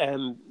Disney,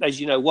 as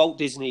you know, Walt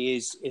Disney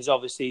is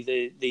obviously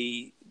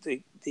the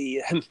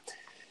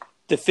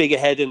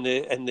figurehead and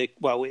the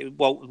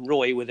Walt and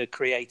Roy were the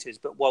creators,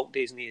 but Walt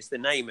Disney is the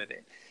name of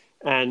it.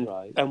 And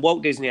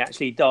Walt Disney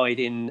actually died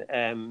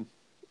in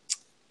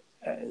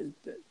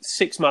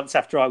 6 months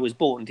after I was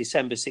born,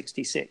 December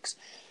 '66.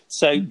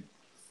 So,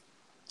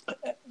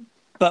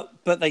 but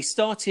they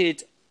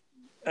started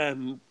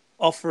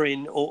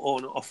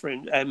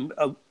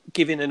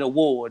giving an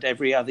award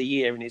every other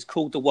year, and it's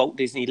called the Walt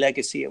Disney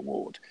Legacy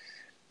Award.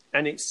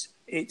 And it's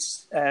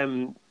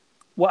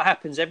what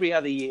happens every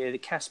other year. The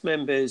cast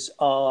members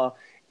are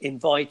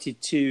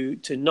invited to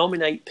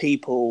nominate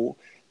people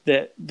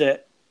that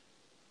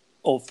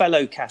or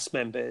fellow cast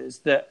members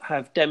that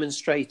have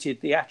demonstrated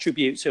the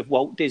attributes of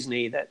Walt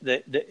Disney that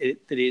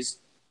is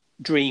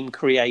dream,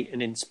 create,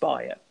 and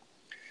inspire.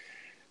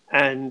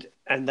 And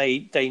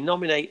they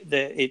nominate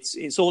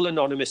it's all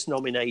anonymous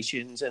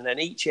nominations, and then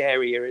each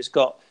area has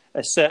got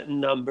a certain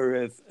number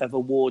of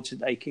awards that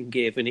they can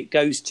give, and it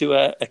goes to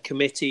a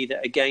committee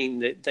that again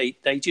that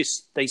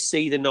they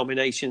see the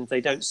nominations,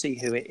 they don't see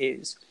who it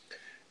is.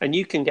 And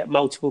you can get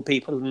multiple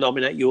people to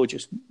nominate you, or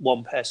just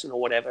one person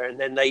or whatever, and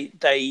then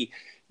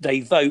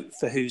they vote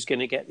for who's going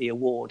to get the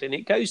award. And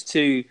it goes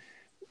to,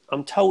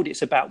 I'm told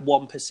it's about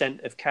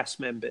 1% of cast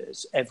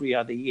members every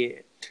other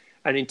year.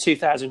 And in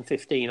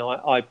 2015,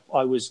 I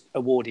was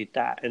awarded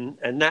that.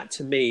 And that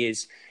to me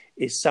is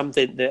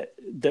something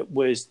that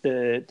was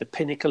the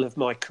pinnacle of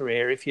my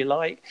career, if you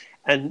like.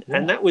 And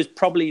that was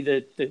probably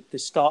the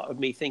start of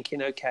me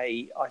thinking,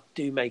 okay, I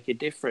do make a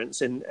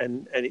difference. And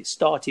it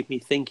started me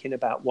thinking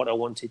about what I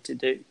wanted to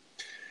do.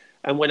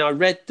 And when I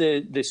read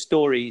the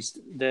stories,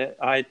 that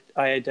I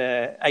had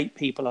 8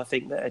 people, I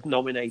think, that had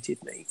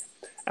nominated me.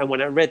 And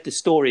when I read the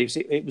stories,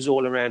 it was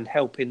all around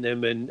helping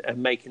them and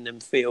making them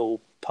feel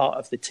part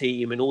of the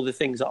team and all the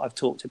things that I've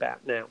talked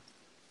about now.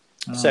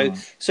 Oh.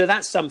 So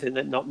that's something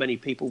that not many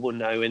people will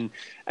know. And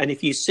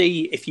if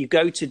you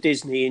go to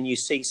Disney and you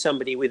see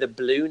somebody with a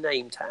blue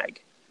name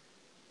tag,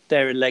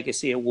 they're a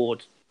Legacy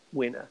Award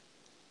winner,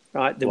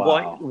 right? The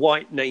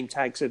white name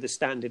tags are the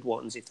standard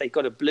ones. If they've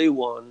got a blue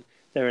one,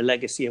 they're a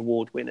Legacy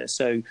Award winner.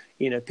 So,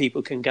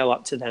 people can go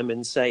up to them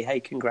and say,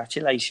 hey,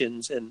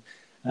 congratulations. And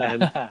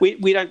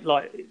we don't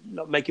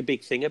not make a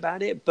big thing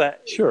about it,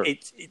 but sure,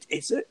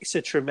 it's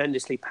a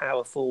tremendously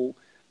powerful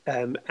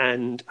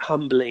and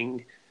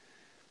humbling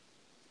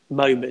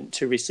moment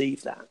to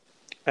receive that.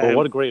 Well,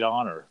 what a great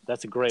honor!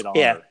 That's a great honor.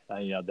 Yeah.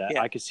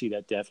 I could see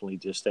that definitely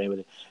just staying with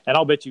it, and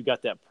I'll bet you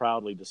got that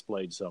proudly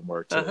displayed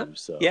somewhere too. Uh-huh.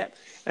 So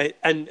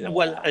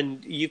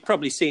and you've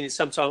probably seen it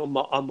sometime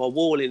on my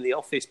wall in the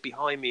office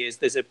behind me.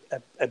 There's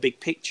a big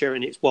picture,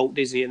 and it's Walt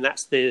Disney, and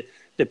that's the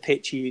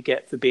picture you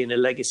get for being a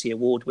Legacy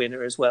Award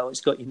winner as well.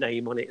 It's got your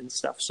name on it and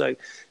stuff. So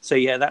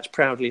yeah, that's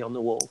proudly on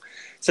the wall.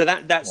 So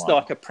that's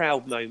like a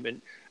proud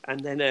moment. And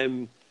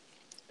then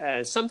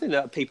something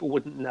that people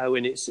wouldn't know,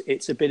 and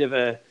it's a bit of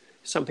a,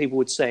 some people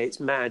would say it's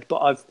mad,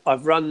 but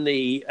I've run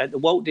the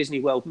Walt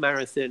Disney World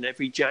Marathon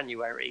every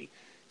January.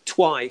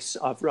 Twice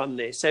I've run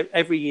this.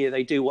 Every year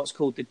they do what's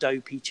called the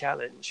Dopey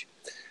Challenge.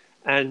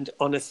 And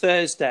on a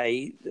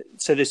Thursday,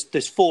 so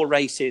there's 4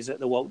 races at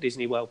the Walt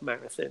Disney World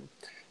Marathon.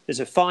 There's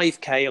a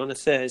 5K on a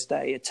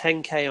Thursday, a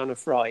 10K on a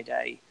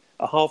Friday,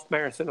 a half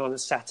marathon on a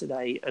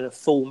Saturday, and a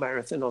full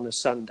marathon on a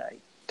Sunday.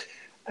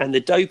 And the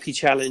Dopey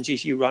Challenge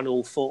is you run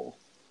all 4.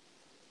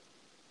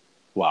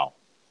 Wow.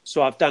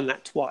 So I've done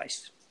that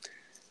twice.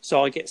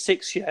 So I get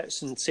 6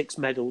 shirts and 6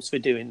 medals for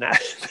doing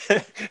that.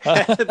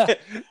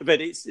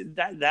 But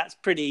that's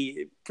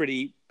pretty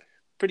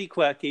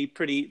quirky,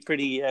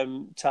 pretty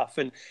tough.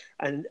 And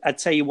I'd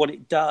tell you what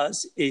it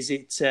does is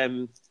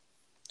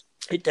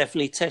it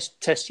definitely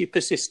tests your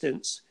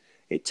persistence.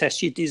 It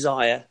tests your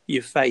desire,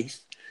 your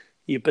faith,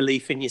 your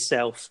belief in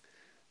yourself.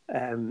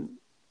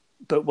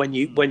 But when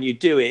you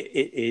do it,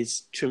 it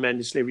is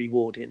tremendously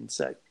rewarding.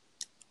 So,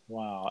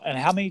 wow! And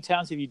how many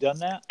times have you done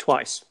that?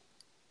 Twice.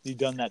 You've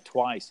done that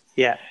twice.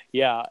 Yeah.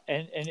 Yeah.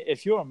 And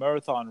if you're a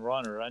marathon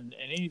runner, and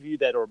any of you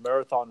that are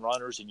marathon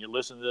runners and you're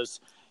listening to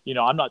this,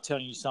 I'm not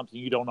telling you something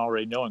you don't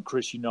already know. And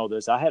Chris, you know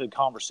this. I had a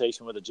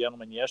conversation with a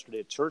gentleman yesterday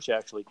at church,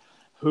 actually,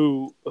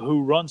 who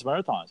runs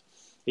marathons.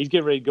 He's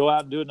getting ready to go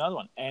out and do another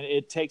one. And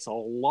it takes a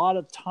lot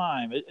of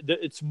time.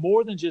 It's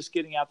more than just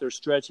getting out there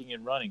stretching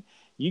and running.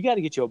 You got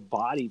to get your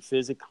body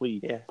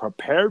physically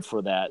prepared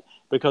for that,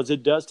 because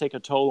it does take a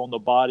toll on the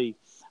body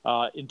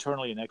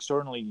internally and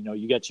externally. You know,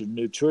 you got your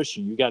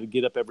nutrition. You got to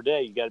get up every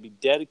day. You got to be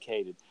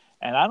dedicated.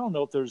 And I don't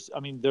know if there's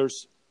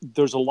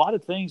a lot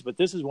of things, but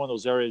this is one of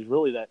those areas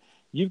really that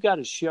you've got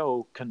to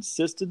show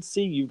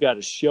consistency. You've got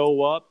to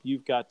show up.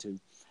 You've got to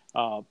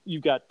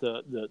you got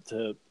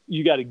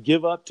to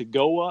give up to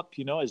go up,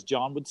 you know, as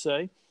John would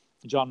say,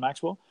 John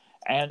Maxwell.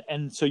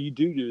 And so you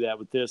do that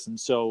with this. And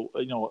so,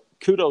 you know,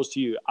 kudos to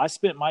you. I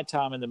spent my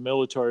time in the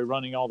military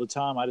running all the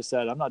time. I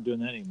decided I'm not doing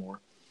that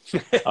anymore.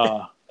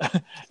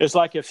 It's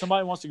like if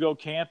somebody wants to go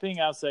camping,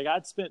 I'll say,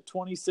 I'd spent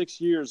 26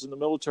 years in the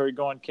military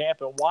going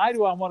camping. Why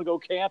do I want to go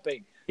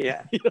camping?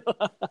 Yeah.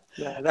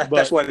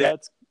 That's why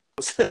that's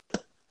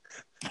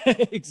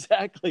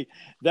exactly.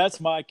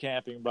 That's my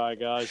camping, by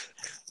guys.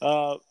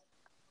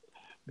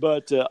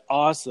 But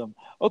awesome.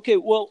 Okay,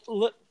 well,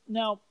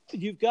 now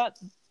you've got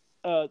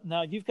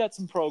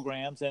some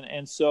programs,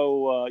 and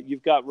so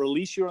you've got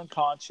Release Your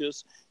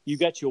Unconscious. You've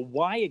got your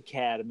Why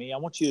Academy. I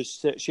want you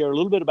to share a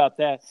little bit about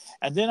that,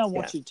 and then I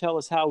want you to tell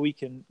us how we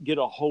can get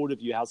a hold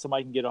of you, how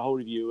somebody can get a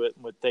hold of you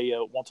if they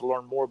want to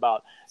learn more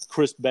about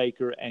Chris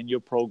Baker and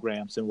your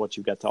programs and what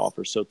you've got to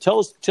offer. So tell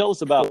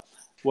us about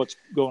what's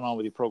going on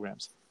with your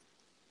programs.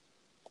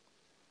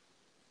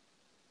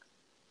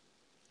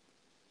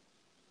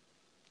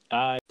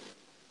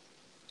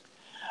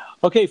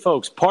 Okay,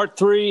 folks, part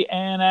 3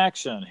 and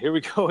action. Here we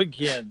go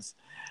again.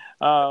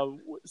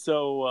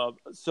 So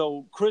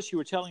Chris, you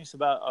were telling us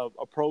about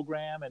a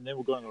program, and then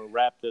we're going to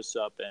wrap this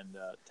up and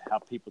how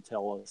people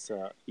tell us,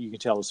 you can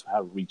tell us how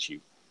to reach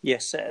you.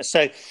 Yes, sir.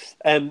 So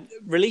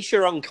Release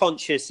Your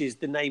Unconscious is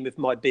the name of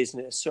my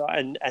business.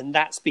 And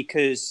that's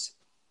because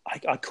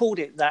I called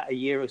it that a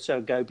year or so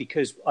ago,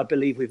 because I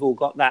believe we've all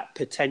got that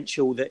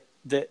potential that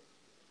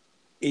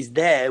is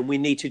there, and we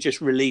need to just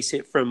release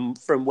it from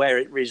where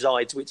it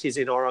resides, which is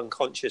in our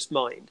unconscious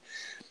mind.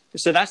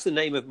 So that's the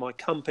name of my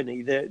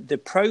company. The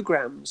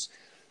programs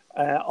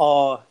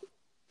are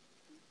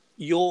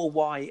Your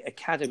Why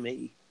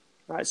Academy,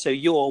 right? So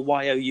Your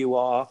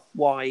YOUR,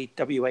 Y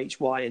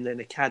WHY, and then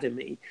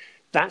Academy.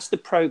 That's the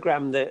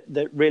program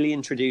that really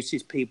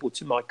introduces people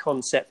to my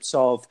concepts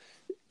of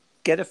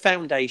get a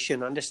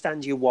foundation,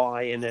 understand your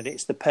why, and then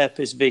it's the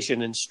purpose,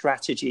 vision, and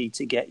strategy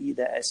to get you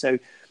there. So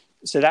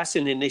that's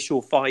an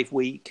initial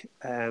 5-week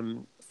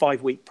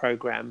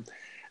program.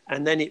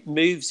 And then it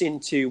moves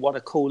into what I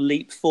call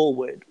Leap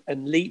Forward.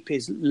 And Leap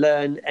is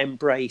learn,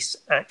 embrace,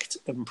 act,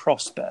 and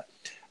prosper.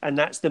 And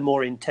that's the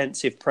more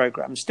intensive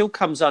program. Still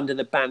comes under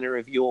the banner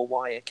of Your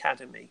Why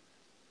Academy.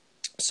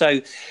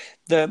 So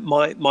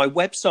my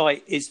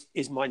website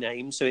is my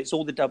name. So it's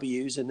all the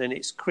W's, and then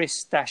it's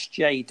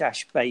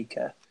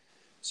Chris-J-Baker.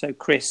 So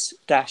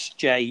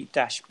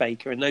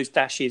Chris-J-Baker, and those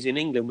dashes in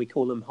England we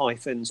call them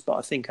hyphens, but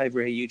I think over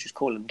here you just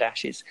call them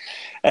dashes.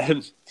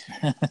 And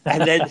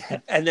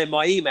then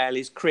my email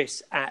is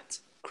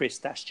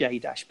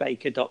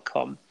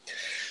chris@chris-j-baker.com.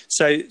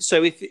 So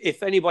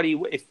if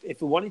anybody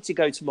if you wanted to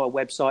go to my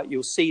website,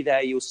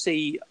 you'll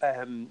see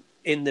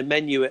in the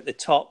menu at the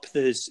top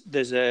there's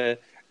a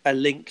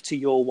link to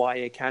Your Why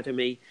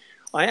Academy.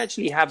 I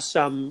actually have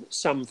some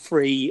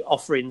free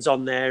offerings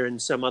on there and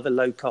some other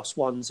low-cost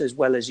ones, as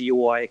well as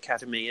UI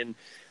Academy. And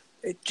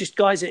just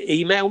guys,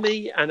 email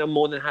me, and I'm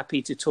more than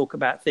happy to talk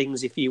about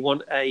things. If you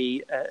want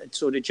a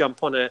sort of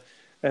jump on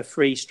a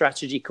free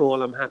strategy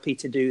call, I'm happy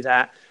to do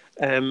that.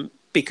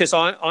 Because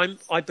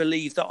I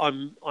believe that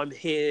I'm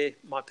here.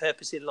 My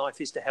purpose in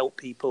life is to help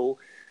people.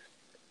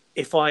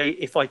 If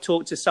I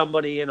talk to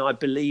somebody and I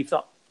believe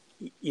that,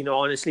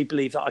 honestly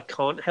believe that I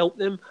can't help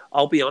them,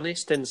 I'll be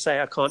honest and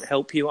say I can't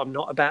help you. I'm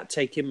not about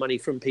taking money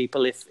from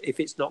people if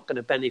it's not going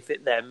to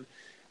benefit them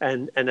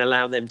and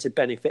allow them to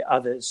benefit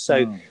others.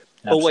 So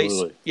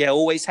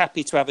always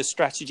happy to have a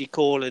strategy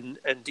call and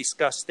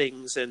discuss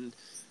things and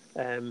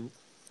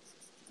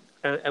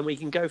we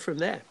can go from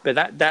there.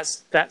 But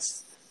that's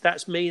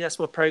me. That's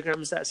my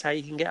programs. That's how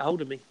you can get a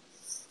hold of me.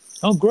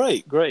 Oh,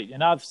 great.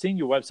 And I've seen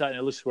your website and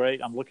it looks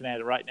great. I'm looking at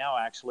it right now,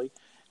 actually.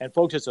 And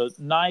folks, it's a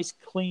nice,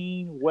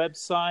 clean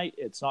website.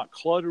 It's not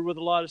cluttered with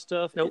a lot of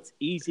stuff. Nope. It's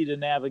easy to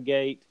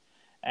navigate,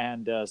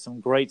 and some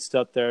great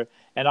stuff there.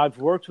 And I've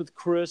worked with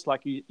Chris,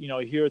 like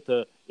here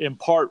in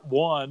part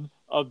 1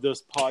 of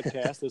this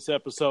podcast, this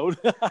episode.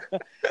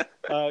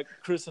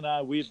 Chris and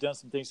I, we've done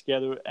some things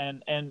together,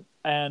 and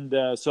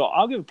so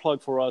I'll give a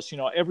plug for us.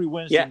 Every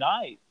Wednesday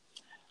night,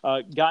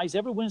 guys,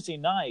 every Wednesday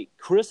night,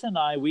 Chris and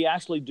I, we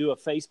actually do a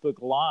Facebook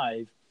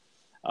Live.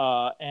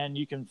 And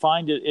you can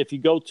find it if you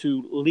go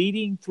to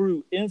Leading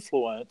Through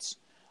Influence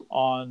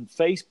on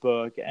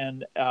Facebook,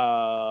 and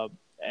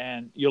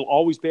you'll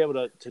always be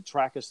able to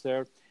track us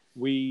there.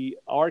 We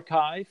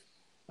archive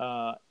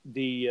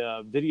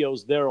the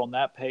videos there on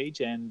that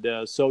page, and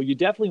so you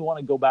definitely want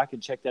to go back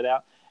and check that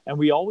out. And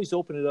we always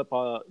open it up.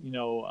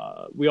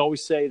 We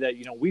always say that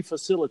we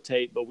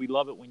facilitate, but we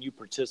love it when you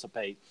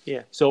participate.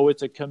 Yeah. So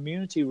it's a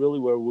community really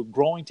where we're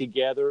growing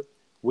together.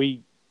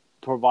 We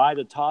provide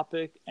a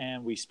topic,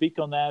 and we speak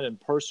on that in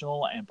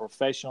personal and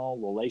professional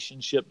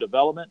relationship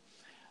development.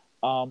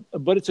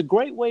 But it's a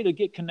great way to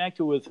get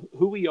connected with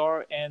who we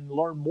are and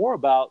learn more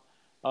about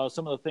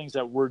some of the things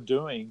that we're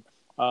doing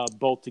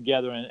both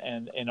together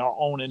and in our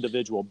own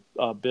individual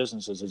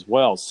businesses as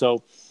well.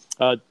 So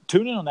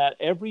tune in on that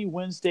every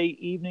Wednesday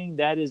evening.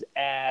 That is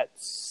at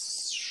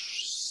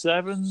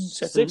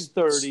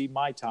 6:30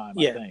 my time,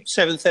 I think.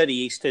 7:30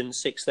 Eastern,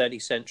 6:30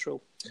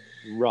 Central.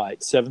 Right,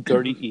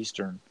 7:30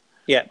 Eastern.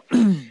 Yeah,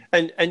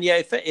 and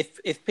yeah,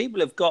 if people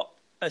have got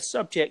a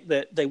subject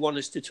that they want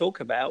us to talk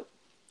about,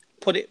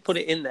 put it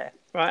in there,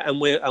 right?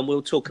 And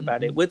we'll talk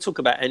about it. We'll talk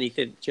about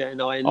anything, Jay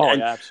and I. And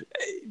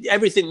Absolutely.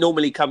 Everything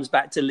normally comes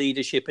back to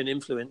leadership and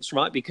influence,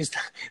 right? Because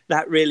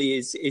that really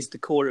is the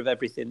core of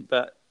everything.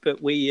 But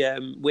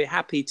we're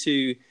happy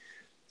to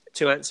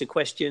answer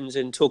questions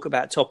and talk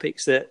about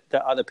topics that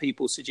other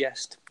people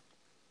suggest.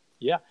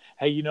 Yeah.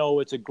 Hey,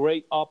 it's a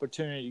great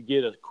opportunity to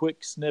get a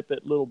quick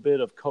snippet, little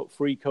bit of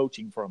free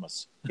coaching from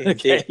us.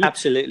 Okay?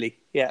 Absolutely.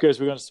 Yeah.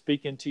 Because we're going to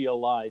speak into your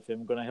life and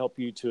we're going to help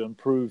you to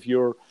improve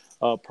your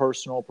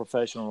personal,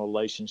 professional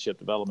relationship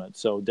development.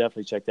 So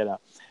definitely check that out.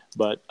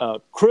 But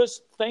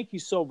Chris, thank you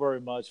so very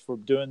much for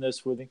doing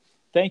this with me.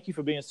 Thank you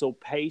for being so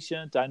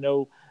patient. I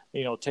know,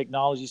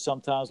 technology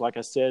sometimes, like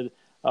I said,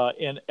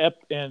 in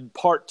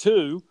part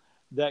 2,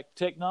 that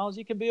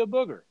technology can be a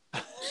booger.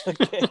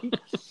 Okay.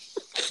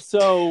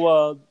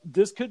 So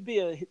this could be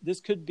a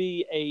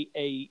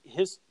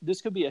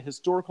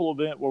historical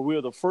event where we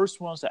are the first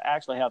ones to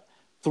actually have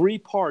 3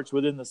 parts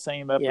within the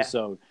same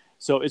episode. Yeah.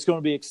 So it's going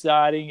to be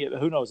exciting.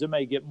 Who knows? It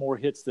may get more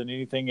hits than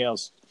anything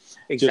else.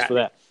 Exactly. Just for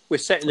that. We're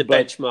setting the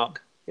benchmark.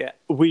 Yeah.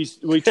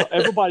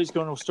 Everybody's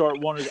going to start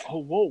wanting.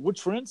 Whoa! We're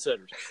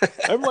trendsetters.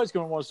 Everybody's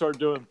going to want to start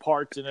doing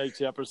parts in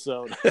each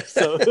episode.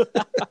 So.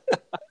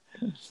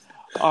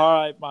 All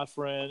right, my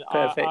friend.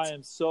 I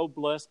am so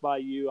blessed by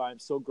you. I'm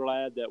so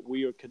glad that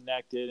we are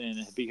connected and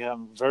have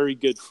become very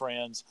good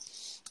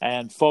friends.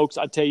 And folks,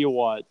 I tell you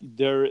what,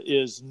 there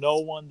is no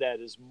one that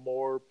is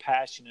more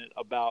passionate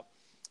about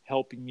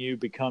helping you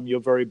become your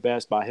very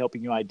best by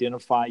helping you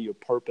identify your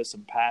purpose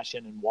and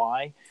passion and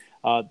why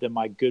than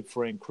my good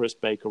friend Chris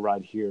Baker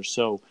right here.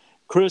 So,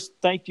 Chris,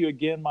 thank you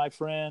again, my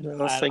friend.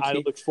 I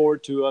look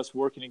forward to us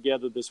working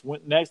together this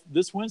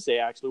Wednesday.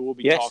 Actually, we'll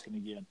be talking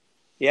again.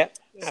 Yeah,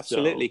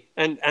 absolutely.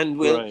 So, and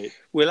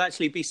we'll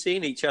actually be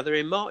seeing each other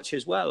in March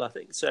as well, I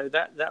think. So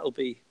that'll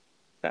be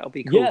cool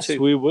too. Yes,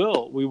 we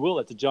will. We will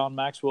at the John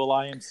Maxwell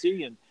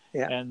IMC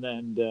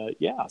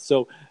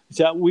So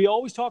we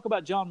always talk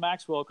about John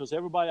Maxwell because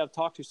everybody I've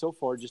talked to so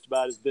far just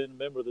about has been a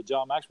member of the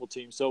John Maxwell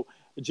team. So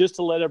just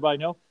to let everybody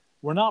know,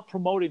 we're not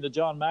promoting the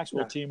John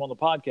Maxwell team on the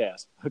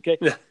podcast. Okay.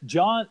 No.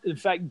 John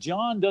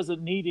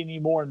doesn't need any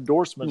more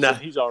endorsements than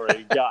he's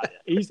already got.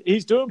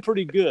 He's doing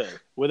pretty good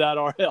without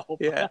our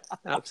help. Yeah,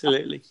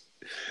 absolutely.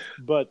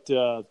 But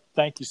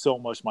thank you so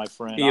much, my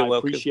friend. You're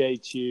welcome.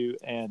 Appreciate you,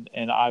 and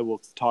I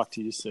will talk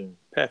to you soon.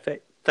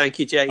 Perfect. Thank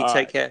you, Jay.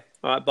 Take care.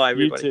 All right. Bye,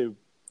 everybody. You too.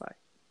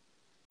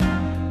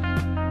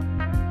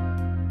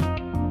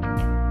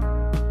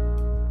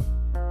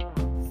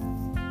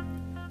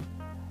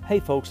 Hey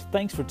folks,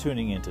 thanks for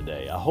tuning in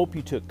today. I hope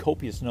you took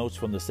copious notes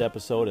from this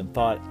episode and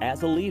thought,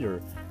 as a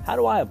leader, how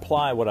do I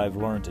apply what I've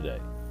learned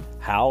today?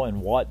 How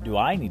and what do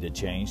I need to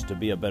change to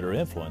be a better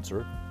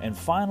influencer? And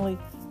finally,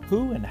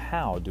 who and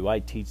how do I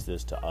teach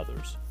this to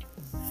others?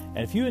 And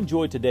if you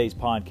enjoyed today's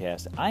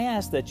podcast, I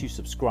ask that you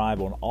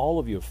subscribe on all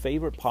of your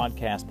favorite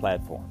podcast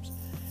platforms.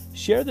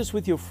 Share this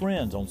with your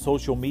friends on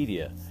social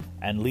media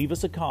and leave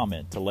us a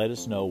comment to let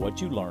us know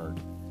what you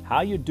learned,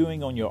 how you're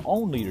doing on your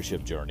own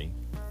leadership journey,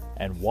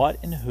 and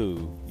what and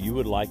who you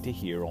would like to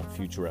hear on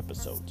future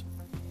episodes.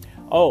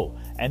 Oh,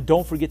 and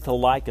don't forget to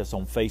like us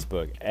on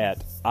Facebook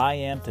at I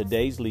Am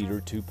Today's Leader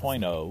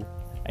 2.0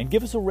 and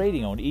give us a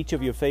rating on each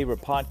of your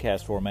favorite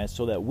podcast formats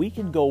so that we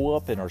can go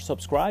up in our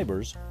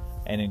subscribers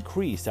and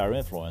increase our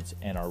influence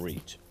and our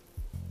reach.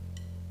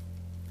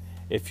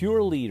 If you're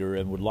a leader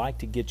and would like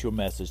to get your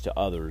message to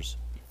others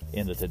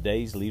in the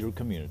Today's Leader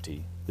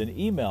community, then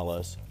email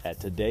us at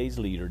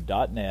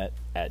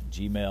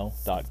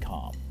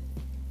todaysleader.net@gmail.com.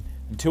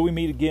 Until we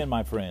meet again,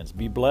 my friends,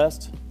 be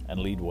blessed and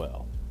lead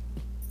well.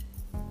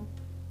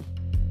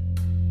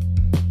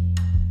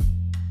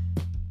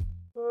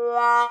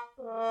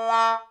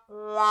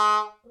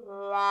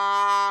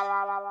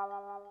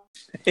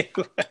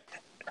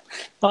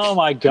 Oh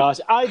my gosh,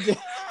 I did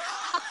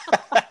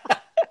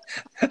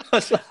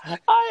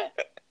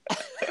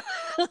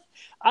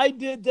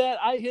that.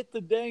 I hit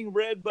the dang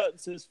red button,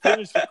 says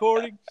finish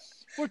recording.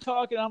 We're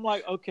talking. I'm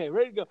like, okay,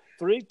 ready to go.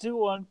 3, 2,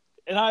 1.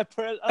 And I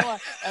pressed, I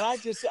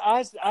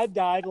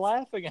died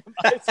laughing at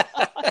myself.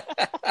 Like,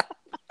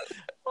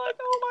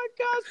 oh my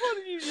gosh, what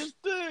did you just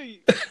do?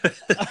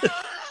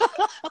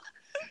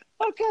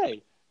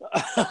 Okay.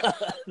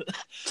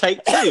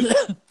 Take 2.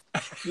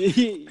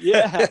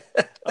 Yeah.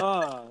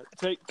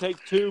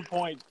 Take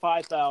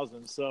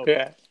 2,500. So,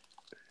 yeah.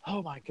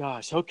 Oh my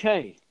gosh.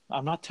 Okay.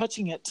 I'm not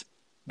touching it.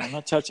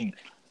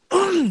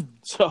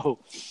 So,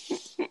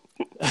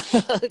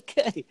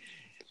 okay.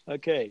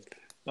 Okay.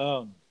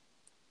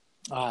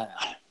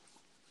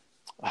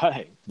 All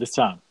right. This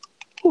time.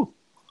 Whew.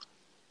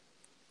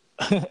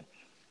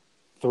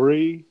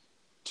 3,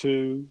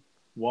 2,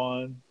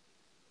 1.